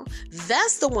on now.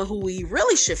 That's the one who we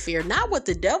really should fear, not what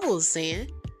the devil is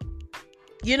saying.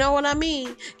 You know what I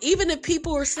mean? Even if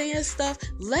people are saying stuff,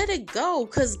 let it go,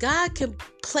 because God can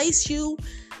place you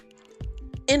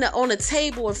on a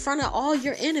table in front of all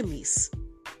your enemies.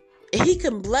 And he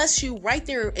can bless you right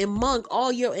there among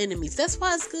all your enemies. That's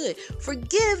why it's good.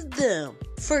 Forgive them.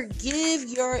 Forgive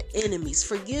your enemies.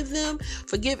 Forgive them.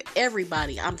 Forgive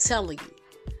everybody. I'm telling you.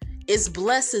 It's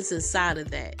blessings inside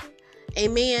of that.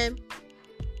 Amen.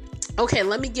 Okay,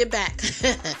 let me get back.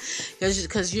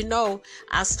 Because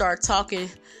I start talking.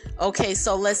 Okay,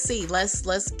 so let's see.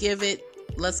 Let's give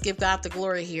God the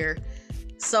glory here.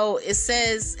 So it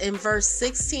says in verse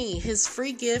 16, his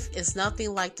free gift is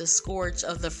nothing like the scourge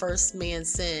of the first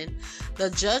man's sin. The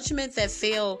judgment that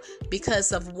fell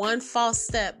because of one false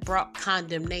step brought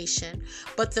condemnation.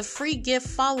 But the free gift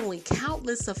following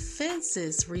countless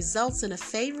offenses results in a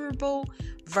favorable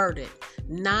verdict,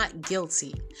 not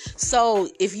guilty. So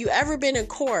if you ever been in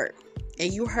court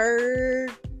and you heard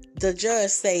the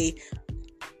judge say,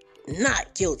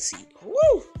 not guilty,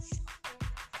 woo!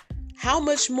 How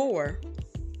much more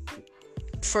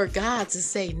for God to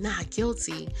say not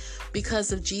guilty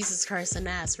because of Jesus Christ of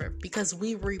Nazareth, because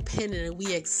we repented and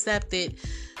we accepted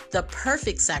the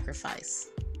perfect sacrifice.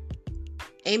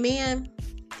 Amen.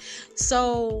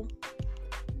 So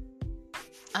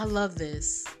I love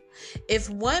this. If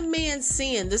one man's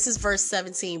sin, this is verse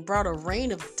 17, brought a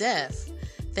reign of death,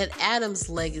 that Adam's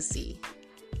legacy,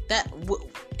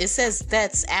 it says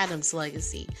that's Adam's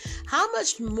legacy. How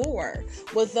much more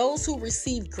will those who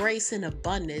receive grace in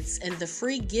abundance and the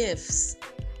free gift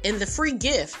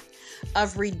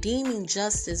of redeeming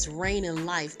justice reign in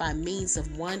life by means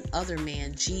of one other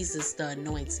man, Jesus the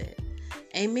Anointed?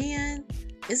 Amen.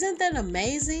 Isn't that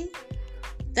amazing?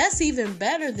 That's even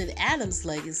better than Adam's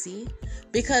legacy,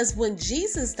 because when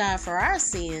Jesus died for our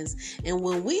sins, and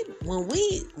when we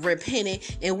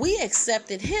repented and we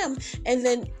accepted him, and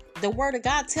then the word of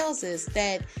God tells us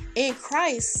that in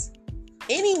Christ,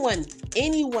 anyone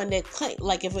that claim,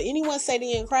 like if anyone say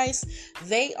they in Christ,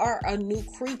 they are a new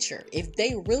creature. If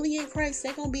they really in Christ,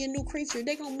 they're gonna be a new creature.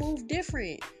 They're gonna move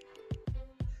different.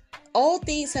 All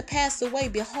things have passed away.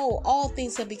 Behold, all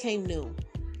things have become new.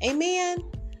 Amen.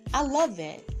 I love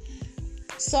that.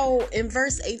 So in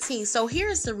verse 18, so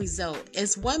here's the result.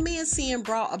 As one man's sin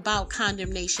brought about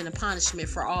condemnation and punishment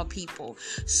for all people,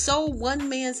 so one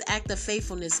man's act of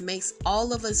faithfulness makes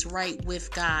all of us right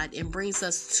with God and brings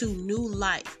us to new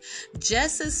life.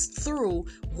 Just as through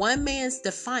one man's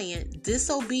defiant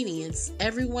disobedience,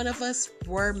 every one of us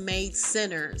were made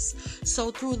sinners. So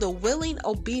through the willing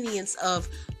obedience of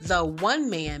the one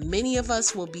man, many of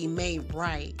us will be made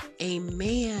right.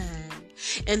 Amen.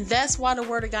 And that's why the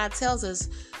word of God tells us,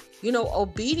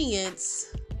 obedience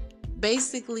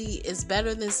basically is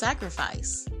better than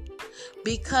sacrifice.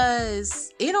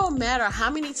 Because it don't matter how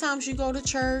many times you go to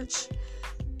church.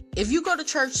 If you go to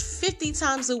church 50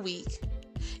 times a week,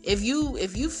 if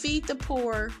you feed the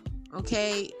poor,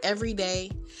 every day,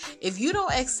 if you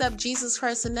don't accept Jesus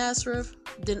Christ of Nazareth,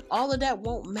 then all of that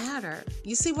won't matter.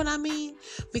 You see what I mean?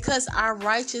 Because our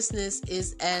righteousness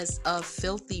is as of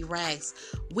filthy rags.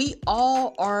 We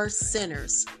all are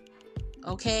sinners.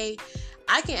 Okay?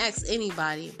 I can ask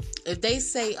anybody if they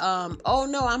say, oh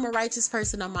no, I'm a righteous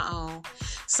person on my own.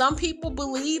 Some people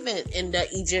believe in the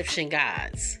Egyptian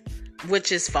gods,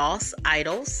 which is false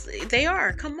idols. They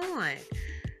are. Come on.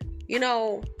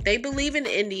 They believe in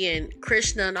Indian,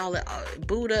 Krishna, and all that,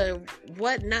 Buddha,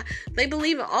 whatnot. They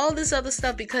believe in all this other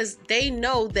stuff because they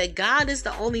know that God is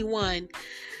the only one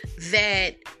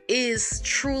that is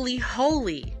truly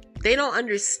holy. They don't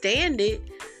understand it,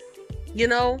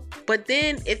 But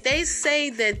then if they say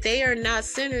that they are not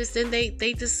sinners, then they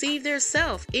deceive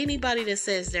themselves. Anybody that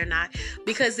says they're not.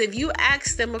 Because if you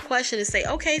ask them a question and say,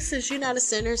 okay, since you're not a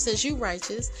sinner, since you're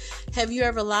righteous, have you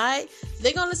ever lied?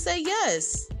 They're going to say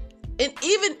yes. And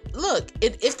even, look,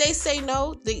 if they say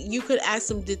no, you could ask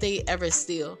them, did they ever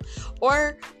steal?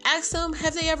 Or ask them,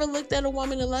 have they ever looked at a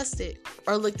woman and lusted?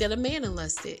 Or looked at a man and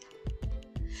lusted?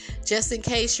 Just in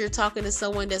case you're talking to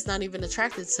someone that's not even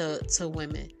attracted to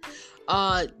women.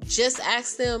 Just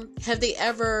ask them, have they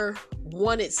ever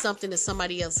wanted something that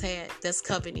somebody else had that's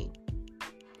coveting?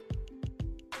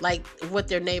 Like what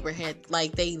their neighbor had.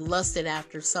 Like they lusted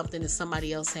after something that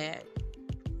somebody else had.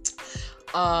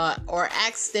 Or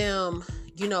ask them,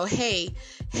 hey,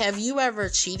 have you ever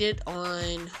cheated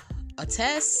on a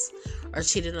test or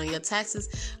cheated on your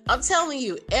taxes? I'm telling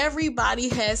you, everybody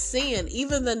has sinned,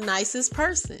 even the nicest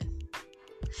person.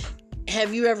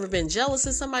 Have you ever been jealous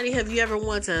of somebody? Have you ever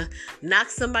wanted to knock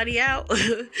somebody out?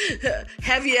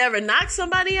 Have you ever knocked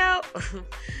somebody out?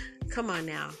 Come on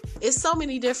now. It's so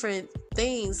many different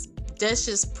things. That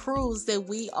just proves that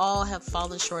we all have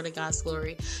fallen short of God's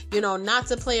glory. Not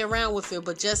to play around with it,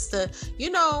 but just to,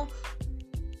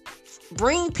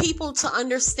 bring people to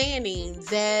understanding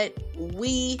that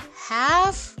we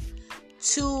have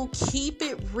to keep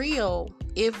it real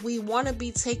if we want to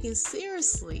be taken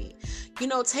seriously.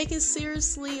 Taken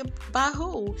seriously by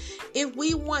who? If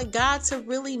we want God to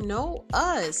really know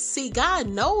us. See, God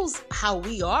knows how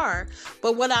we are.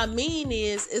 But what I mean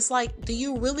is, it's like, do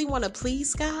you really want to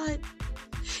please God?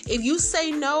 If you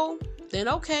say no, then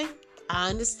okay, I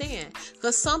understand.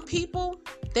 Because some people,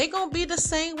 they going to be the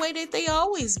same way that they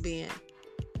always been.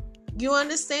 You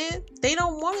understand? They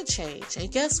don't want to change.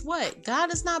 And guess what?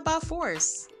 God is not by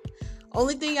force.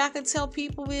 Only thing I can tell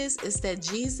people is that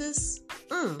Jesus,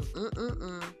 I'm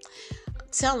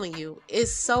telling you,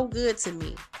 it's so good to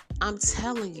me. I'm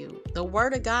telling you, the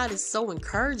word of God is so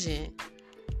encouraging.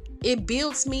 It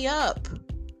builds me up.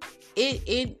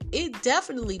 It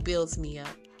definitely builds me up,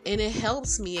 and it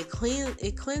helps me. It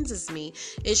cleanses me.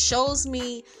 It shows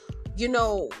me,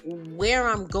 where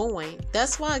I'm going.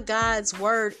 That's why God's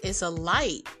word is a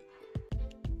light.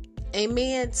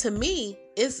 Amen. To me,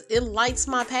 it lights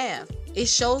my path. It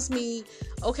shows me,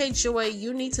 okay, Joy,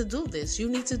 you need to do this. You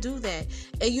need to do that.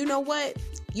 And you know what?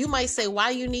 You might say,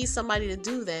 why you need somebody to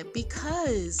do that?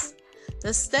 Because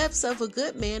the steps of a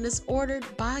good man is ordered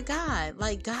by God.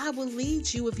 Like, God will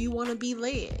lead you if you want to be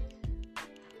led.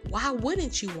 Why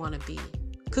wouldn't you want to be?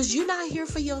 Because you're not here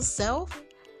for yourself.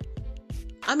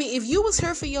 I mean, if you was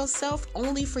here for yourself,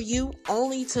 only for you,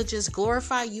 only to just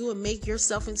glorify you and make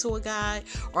yourself into a god,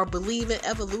 or believe in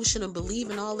evolution and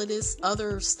believe in all of this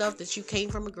other stuff that you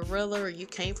came from a gorilla or you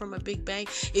came from a Big Bang.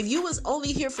 If you was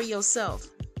only here for yourself,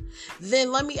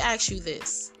 then let me ask you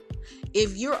this.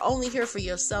 If you're only here for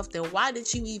yourself, then why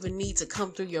did you even need to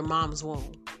come through your mom's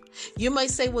womb? You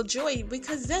might say, well, Joy,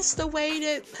 because that's the way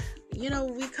that,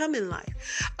 we come in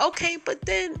life. Okay, but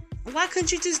then why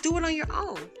couldn't you just do it on your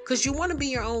own? Because you want to be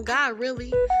your own God,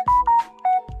 really.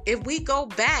 If we go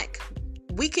back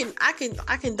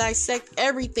I can dissect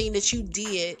everything that you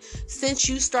did since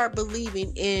you start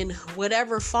believing in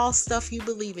whatever false stuff you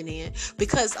believing in.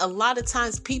 Because a lot of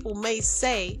times people may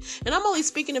say, and I'm only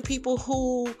speaking to people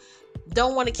who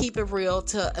don't want to keep it real,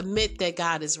 to admit that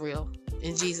God is real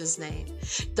in Jesus' name.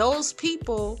 Those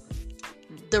people,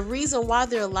 the reason why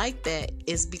they're like that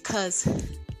is because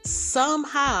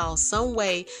somehow, some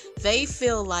way, they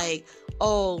feel like,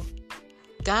 oh,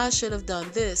 God should have done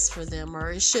this for them,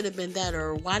 or it should have been that,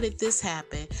 or why did this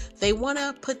happen? They want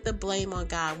to put the blame on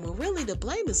God when really the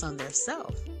blame is on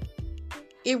themselves.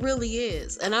 It really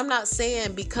is. And I'm not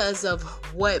saying because of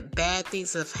what bad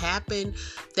things have happened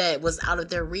that was out of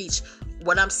their reach.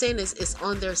 What I'm saying is it's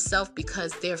on their self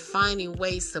because they're finding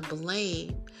ways to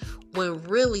blame when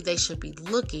really they should be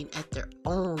looking at their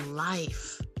own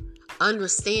life.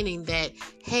 Understanding that,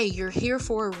 hey, you're here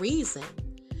for a reason.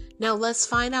 Now let's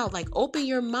find out, like, open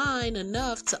your mind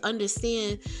enough to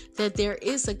understand that there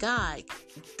is a God.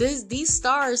 These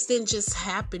stars didn't just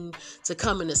happen to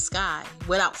come in the sky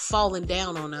without falling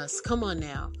down on us. Come on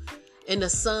now. And the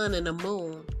sun and the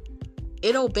moon.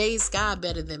 It obeys God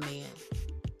better than man.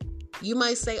 You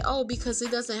might say, oh, because it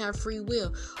doesn't have free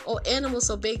will. Oh, animals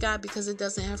obey God because it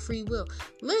doesn't have free will.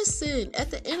 Listen,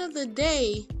 at the end of the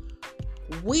day,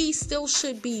 we still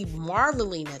should be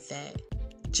marveling at that.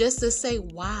 Just to say,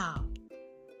 wow.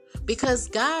 Because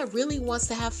God really wants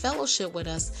to have fellowship with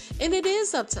us. And it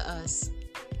is up to us.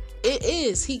 It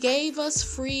is. He gave us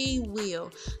free will.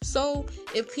 So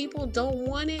if people don't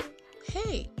want it,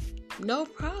 hey, no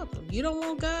problem. You don't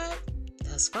want God?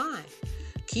 That's fine.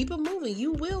 Keep it moving.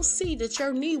 You will see that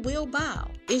your knee will bow.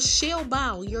 It shall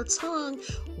bow. Your tongue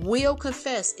will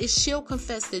confess. It shall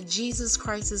confess that Jesus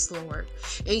Christ is Lord.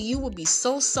 And you will be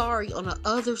so sorry on the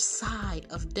other side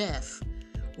of death.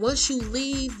 Once you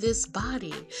leave this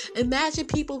body, imagine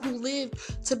people who live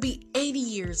to be 80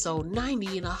 years old,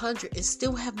 90 and 100 and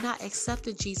still have not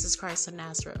accepted Jesus Christ of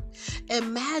Nazareth.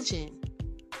 Imagine.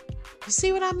 You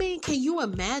see what I mean? Can you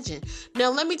imagine? Now,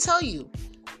 let me tell you,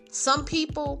 some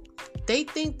people, they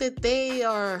think that they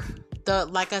are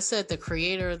like I said, the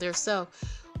creator of their self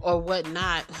or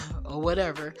whatnot or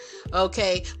whatever.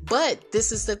 Okay. But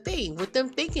this is the thing with them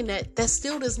thinking that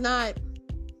still does not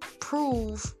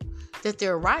prove that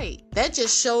they're right. That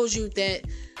just shows you that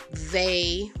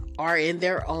they are in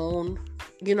their own,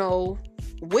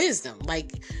 wisdom.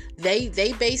 Like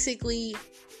they basically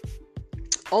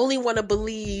only want to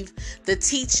believe the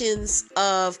teachings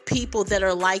of people that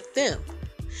are like them.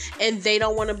 And they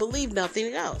don't want to believe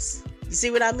nothing else. You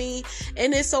see what I mean?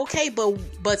 And it's okay,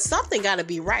 but something got to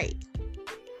be right.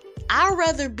 I'd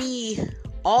rather be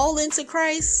all into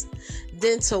Christ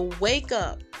than to wake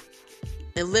up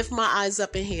and lift my eyes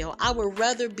up in hell. I would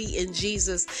rather be in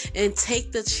Jesus and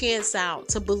take the chance out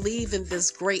to believe in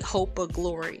this great hope of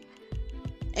glory.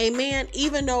 Amen.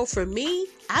 Even though for me,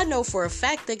 I know for a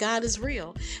fact that God is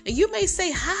real. And you may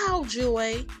say, how,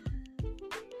 Joy?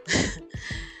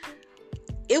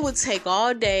 It would take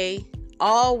all day,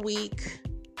 all week,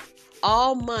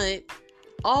 all month,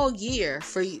 all year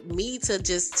for me to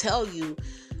just tell you,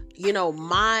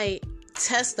 my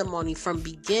testimony from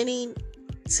beginning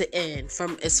to end,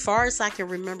 from as far as I can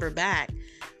remember back,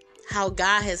 how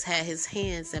God has had his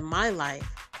hands in my life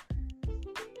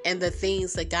and the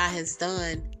things that God has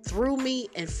done through me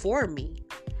and for me.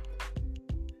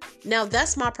 Now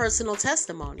that's my personal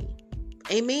testimony.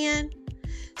 Amen.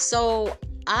 So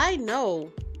I know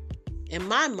in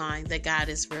my mind that God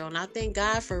is real, and I thank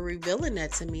God for revealing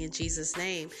that to me in Jesus'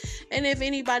 name. And if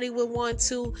anybody would want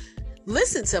to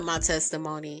listen to my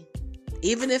testimony,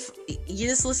 even if you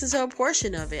just listen to a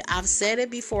portion of it, I've said it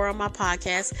before on my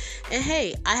podcast. And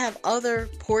hey, I have other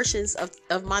portions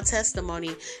of my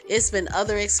testimony. It's been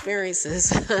other experiences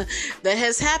that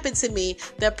has happened to me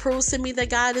that proves to me that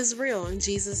God is real in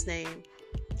Jesus' name.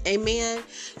 Amen.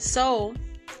 So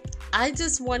I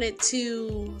just wanted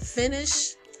to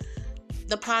finish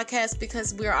the podcast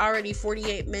because we're already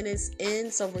 48 minutes in.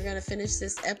 So we're going to finish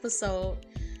this episode.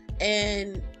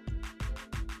 And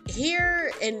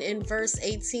here in verse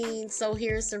 18, so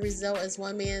here's the result: as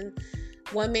one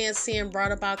man's sin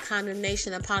brought about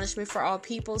condemnation and punishment for all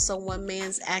people, so one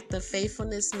man's act of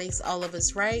faithfulness makes all of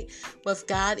us right with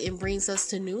God and brings us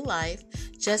to new life.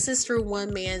 Just as through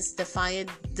one man's defiant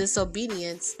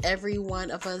disobedience every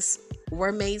one of us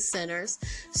were made sinners,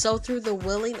 so through the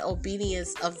willing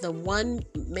obedience of the one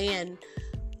man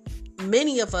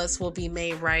many of us will be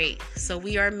made right. So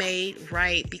we are made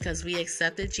right because we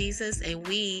accepted Jesus and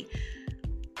we,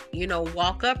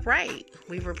 walk upright.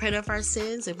 We repent of our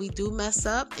sins and we do mess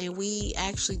up and we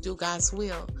actually do God's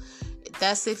will.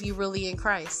 That's if you're really in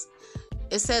Christ.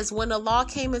 It says, when the law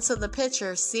came into the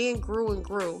picture, sin grew and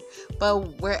grew.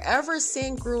 But wherever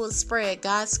sin grew and spread,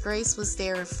 God's grace was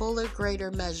there in fuller,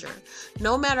 greater measure.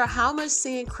 No matter how much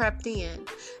sin crept in,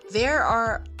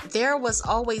 there was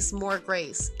always more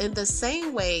grace. In the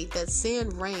same way that sin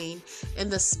reigned in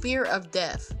the sphere of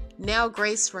death, now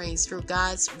grace reigns through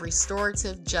God's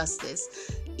restorative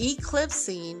justice,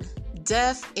 eclipsing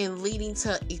death and leading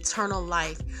to eternal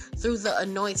life through the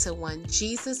anointed one,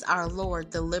 Jesus our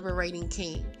Lord, the liberating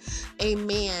King.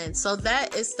 Amen. So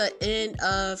that is the end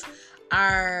of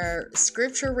our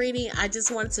scripture reading. I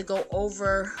just wanted to go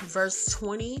over verse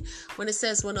 20 when it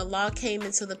says, when the law came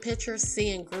into the picture,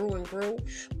 sin grew and grew.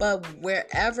 But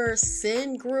wherever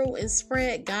sin grew and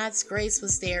spread, God's grace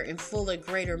was there in fuller,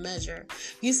 greater measure.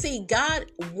 You see,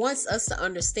 God wants us to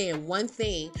understand one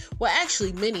thing. Well,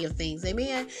 actually many of things.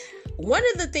 Amen. One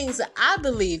of the things that I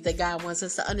believe that God wants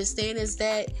us to understand is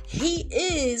that He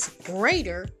is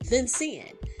greater than sin.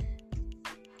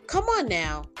 Come on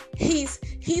now.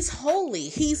 He's holy.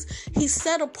 He's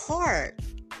set apart.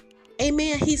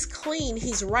 Amen. He's clean.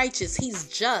 He's righteous. He's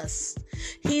just.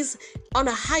 He's on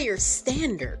a higher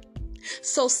standard.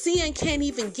 So sin can't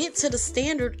even get to the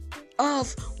standard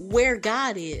of where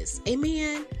God is.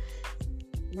 Amen.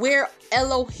 Where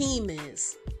Elohim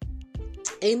is.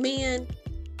 Amen.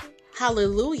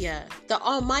 Hallelujah. The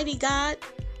Almighty God,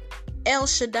 El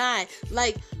Shaddai.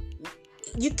 Like,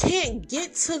 you can't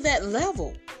get to that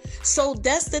level. So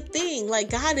that's the thing.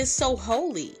 Like, God is so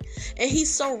holy and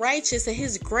He's so righteous and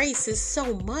His grace is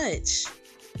so much.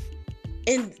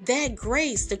 And that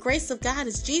grace, the grace of God,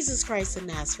 is Jesus Christ of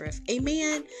Nazareth.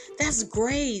 Amen. That's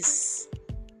grace.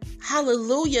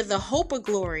 Hallelujah. The hope of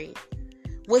glory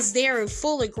was there in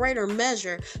full and greater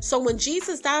measure. So when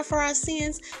Jesus died for our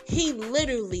sins, He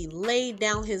literally laid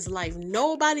down His life.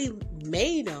 Nobody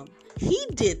made Him. He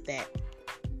did that.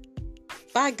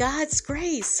 By God's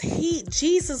grace,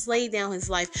 Jesus laid down His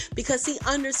life because He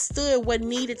understood what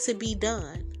needed to be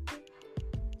done.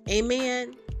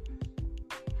 Amen.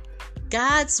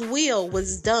 God's will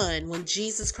was done when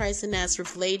Jesus Christ of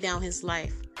Nazareth laid down His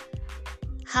life.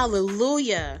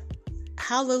 Hallelujah.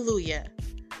 Hallelujah.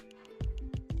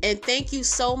 And thank you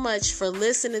so much for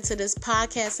listening to this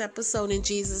podcast episode in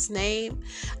Jesus' name.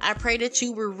 I pray that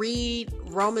you will read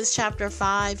Romans chapter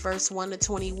 5, verse 1 to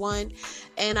 21.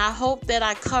 And I hope that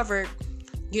I covered,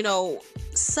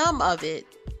 some of it.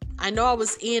 I know I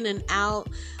was in and out,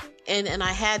 and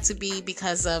I had to be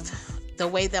because of the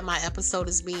way that my episode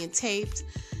is being taped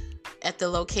at the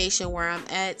location where I'm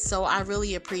at. So I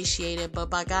really appreciate it.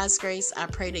 But by God's grace, I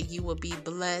pray that you will be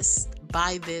blessed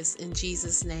by this in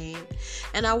Jesus' name.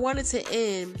 And I wanted to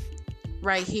end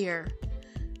right here.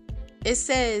 It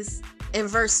says in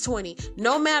verse 20,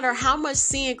 no matter how much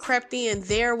sin crept in,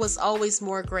 there was always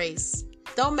more grace.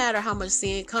 Don't matter how much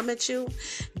sin come at you,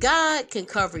 God can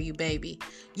cover you, baby.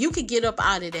 You can get up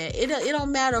out of that. It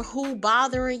don't matter who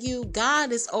bothering you.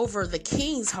 God is over the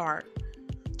king's heart.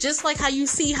 Just like how you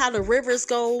see how the rivers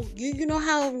go, you know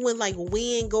how when like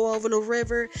wind go over the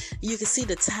river, you can see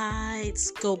the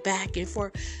tides go back and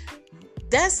forth.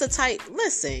 That's the type,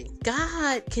 listen,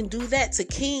 God can do that to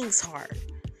King's heart.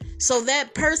 So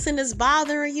that person is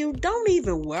bothering you, don't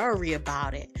even worry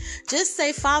about it. Just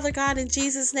say, Father God, in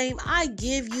Jesus' name, I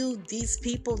give you these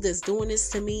people that's doing this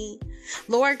to me.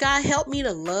 Lord God, help me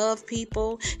to love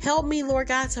people. Help me, Lord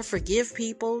God, to forgive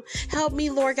people. Help me,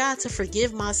 Lord God, to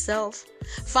forgive myself.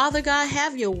 Father God,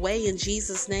 have your way in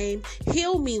Jesus' name.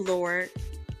 Heal me, Lord.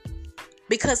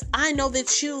 Because I know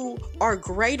that you are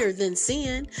greater than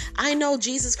sin. I know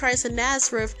Jesus Christ of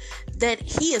Nazareth, that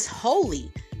He is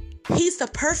holy. He's the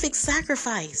perfect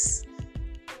sacrifice.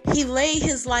 He laid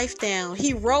His life down.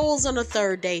 He rose on the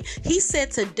third day. He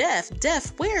said to death,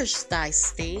 death, where's thy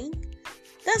sting?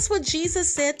 That's what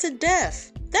Jesus said to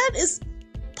death. That is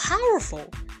powerful.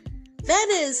 That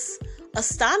is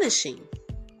astonishing.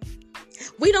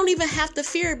 We don't even have to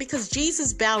fear it because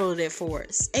Jesus battled it for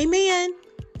us. Amen.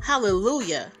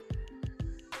 Hallelujah.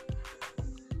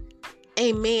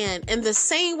 Amen. In the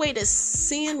same way that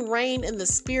sin reigned in the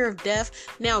sphere of death,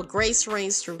 now grace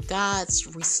reigns through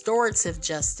God's restorative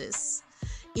justice,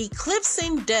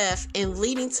 eclipsing death and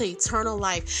leading to eternal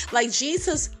life. Like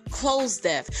Jesus closed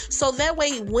death. So that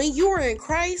way, when you are in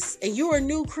Christ and you are a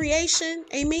new creation,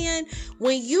 amen,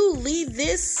 when you leave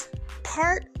this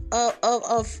part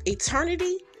of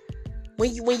eternity,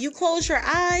 when you close your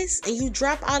eyes and you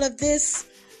drop out of this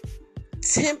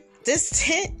tent,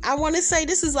 I want to say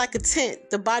this is like a tent,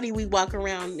 the body we walk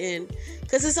around in,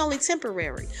 because it's only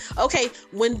temporary. Okay,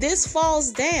 when this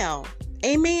falls down,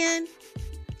 amen,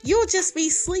 you'll just be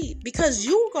asleep because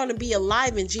you're going to be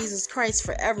alive in Jesus Christ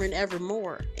forever and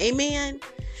evermore. Amen.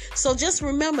 So just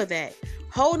remember that.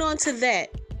 Hold on to that.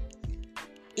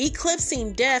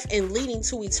 Eclipsing death and leading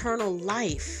to eternal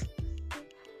life.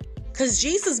 Because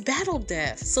Jesus battled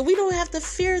death. So we don't have to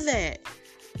fear that.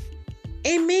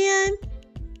 Amen.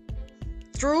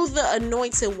 Through the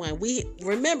anointed one. We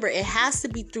remember, it has to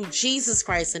be through Jesus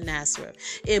Christ of Nazareth.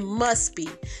 It must be.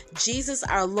 Jesus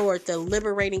our Lord, the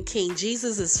liberating King.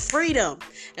 Jesus is freedom.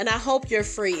 And I hope you're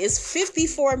free. It's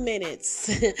 54 minutes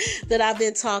that I've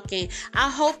been talking. I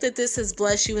hope that this has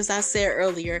blessed you, as I said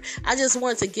earlier. I just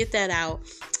wanted to get that out.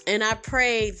 And I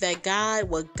pray that God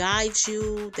will guide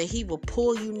you, that he will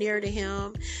pull you near to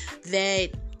him, that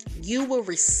you will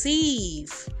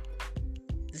receive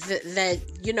that,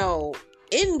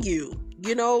 in you.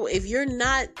 If you're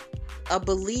not a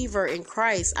believer in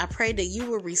Christ, I pray that you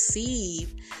will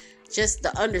receive just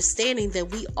the understanding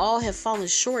that we all have fallen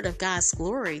short of God's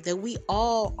glory, that we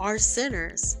all are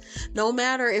sinners. No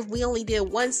matter if we only did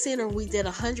one sin or we did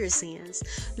 100 sins,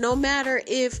 no matter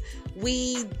if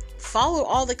we follow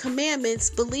all the commandments,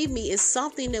 believe me, it's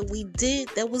something that we did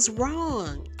that was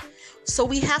wrong. So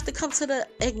we have to come to the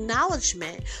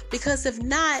acknowledgement, because if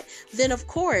not, then of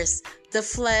course the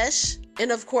flesh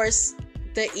and of course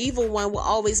the evil one will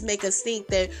always make us think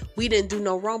that we didn't do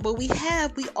no wrong, but we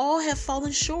all have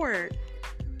fallen short.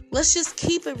 Let's just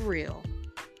keep it real.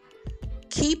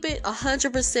 Keep it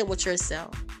 100% with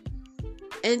yourself.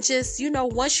 And just,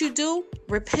 once you do,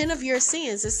 repent of your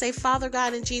sins and say, Father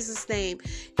God, in Jesus' name,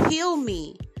 heal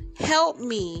me, help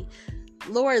me,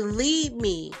 Lord, lead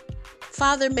me.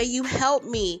 Father, may you help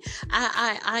me.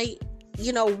 I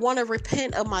want to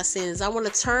repent of my sins. I want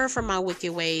to turn from my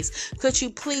wicked ways. Could you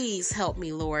please help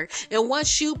me, Lord? And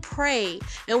once you pray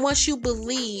and once you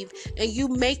believe and you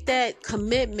make that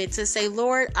commitment to say,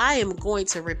 Lord, I am going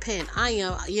to repent. I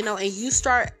am, and you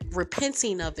start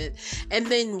repenting of it. And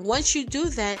then once you do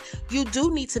that, you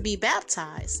do need to be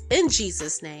baptized in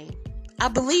Jesus' name. I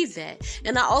believe that.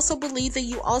 And I also believe that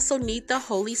you also need the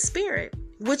Holy Spirit,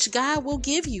 which God will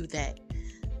give you that.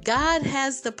 God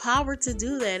has the power to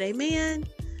do that. Amen.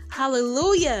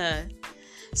 Hallelujah.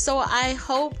 So I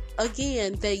hope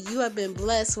again that you have been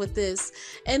blessed with this.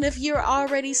 And if you're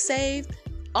already saved,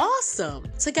 awesome.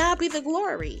 To God be the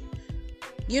glory.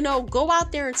 Go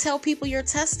out there and tell people your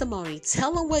testimony.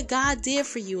 Tell them what God did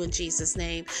for you in Jesus'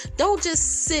 name. Don't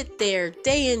just sit there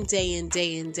day in, day in,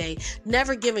 day in, day,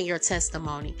 never giving your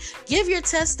testimony. Give your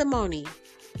testimony.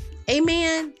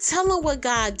 Amen. Tell them what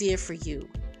God did for you.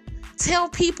 Tell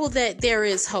people that there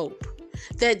is hope,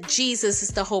 that Jesus is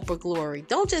the hope of glory.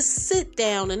 Don't just sit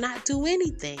down and not do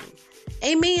anything.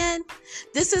 Amen.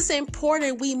 This is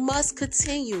important. We must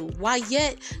continue. While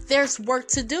yet there's work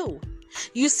to do.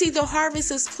 You see, the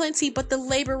harvest is plenty, but the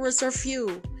laborers are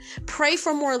few. Pray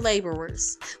for more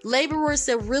laborers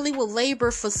that really will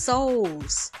labor for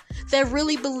souls, that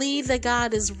really believe that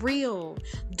God is real.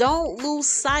 Don't lose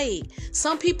sight.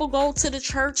 Some people go to the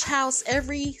church house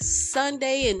every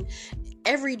Sunday and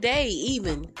every day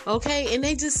even, okay? And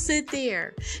they just sit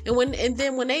there. And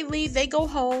then when they leave, they go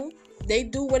home. They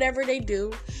do whatever they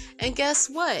do. And guess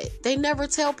what? They never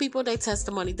tell people their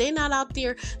testimony. They're not out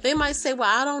there. They might say, well,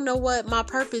 I don't know what my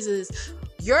purpose is.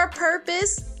 Your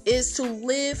purpose is to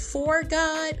live for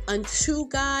God, unto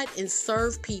God, and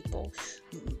serve people.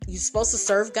 You're supposed to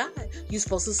serve God. You're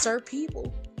supposed to serve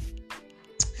people.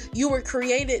 You were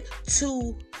created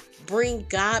to bring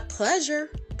God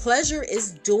pleasure. Pleasure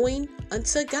is doing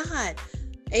unto God.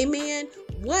 Amen.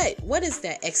 What is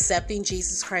that? Accepting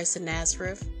Jesus Christ of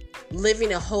Nazareth.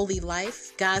 Living a holy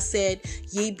life. God said,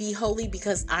 ye be holy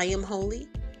because I am holy.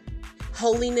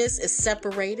 Holiness is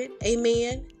separated.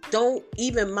 Amen. Don't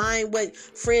even mind what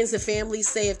friends and family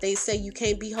say if they say you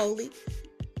can't be holy.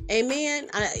 Amen.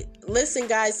 Listen,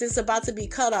 guys, it's about to be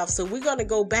cut off. So we're going to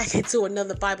go back into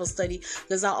another Bible study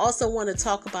because I also want to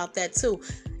talk about that too.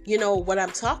 What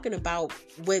I'm talking about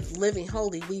with living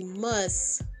holy. We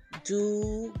must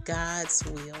do God's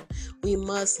will. We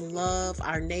must love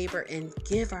our neighbor and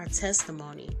give our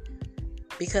testimony.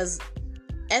 Because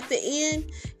at the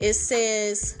end, it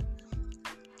says,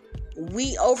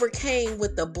 we overcame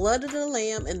with the blood of the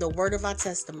Lamb and the word of our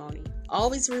testimony.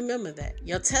 Always remember that.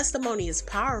 Your testimony is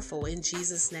powerful in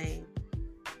Jesus' name.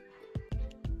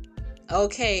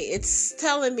 Okay, it's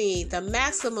telling me the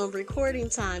maximum recording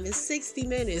time is 60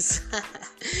 minutes.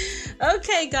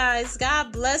 Okay, guys,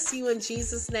 God bless you in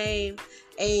Jesus' name.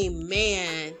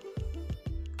 Amen.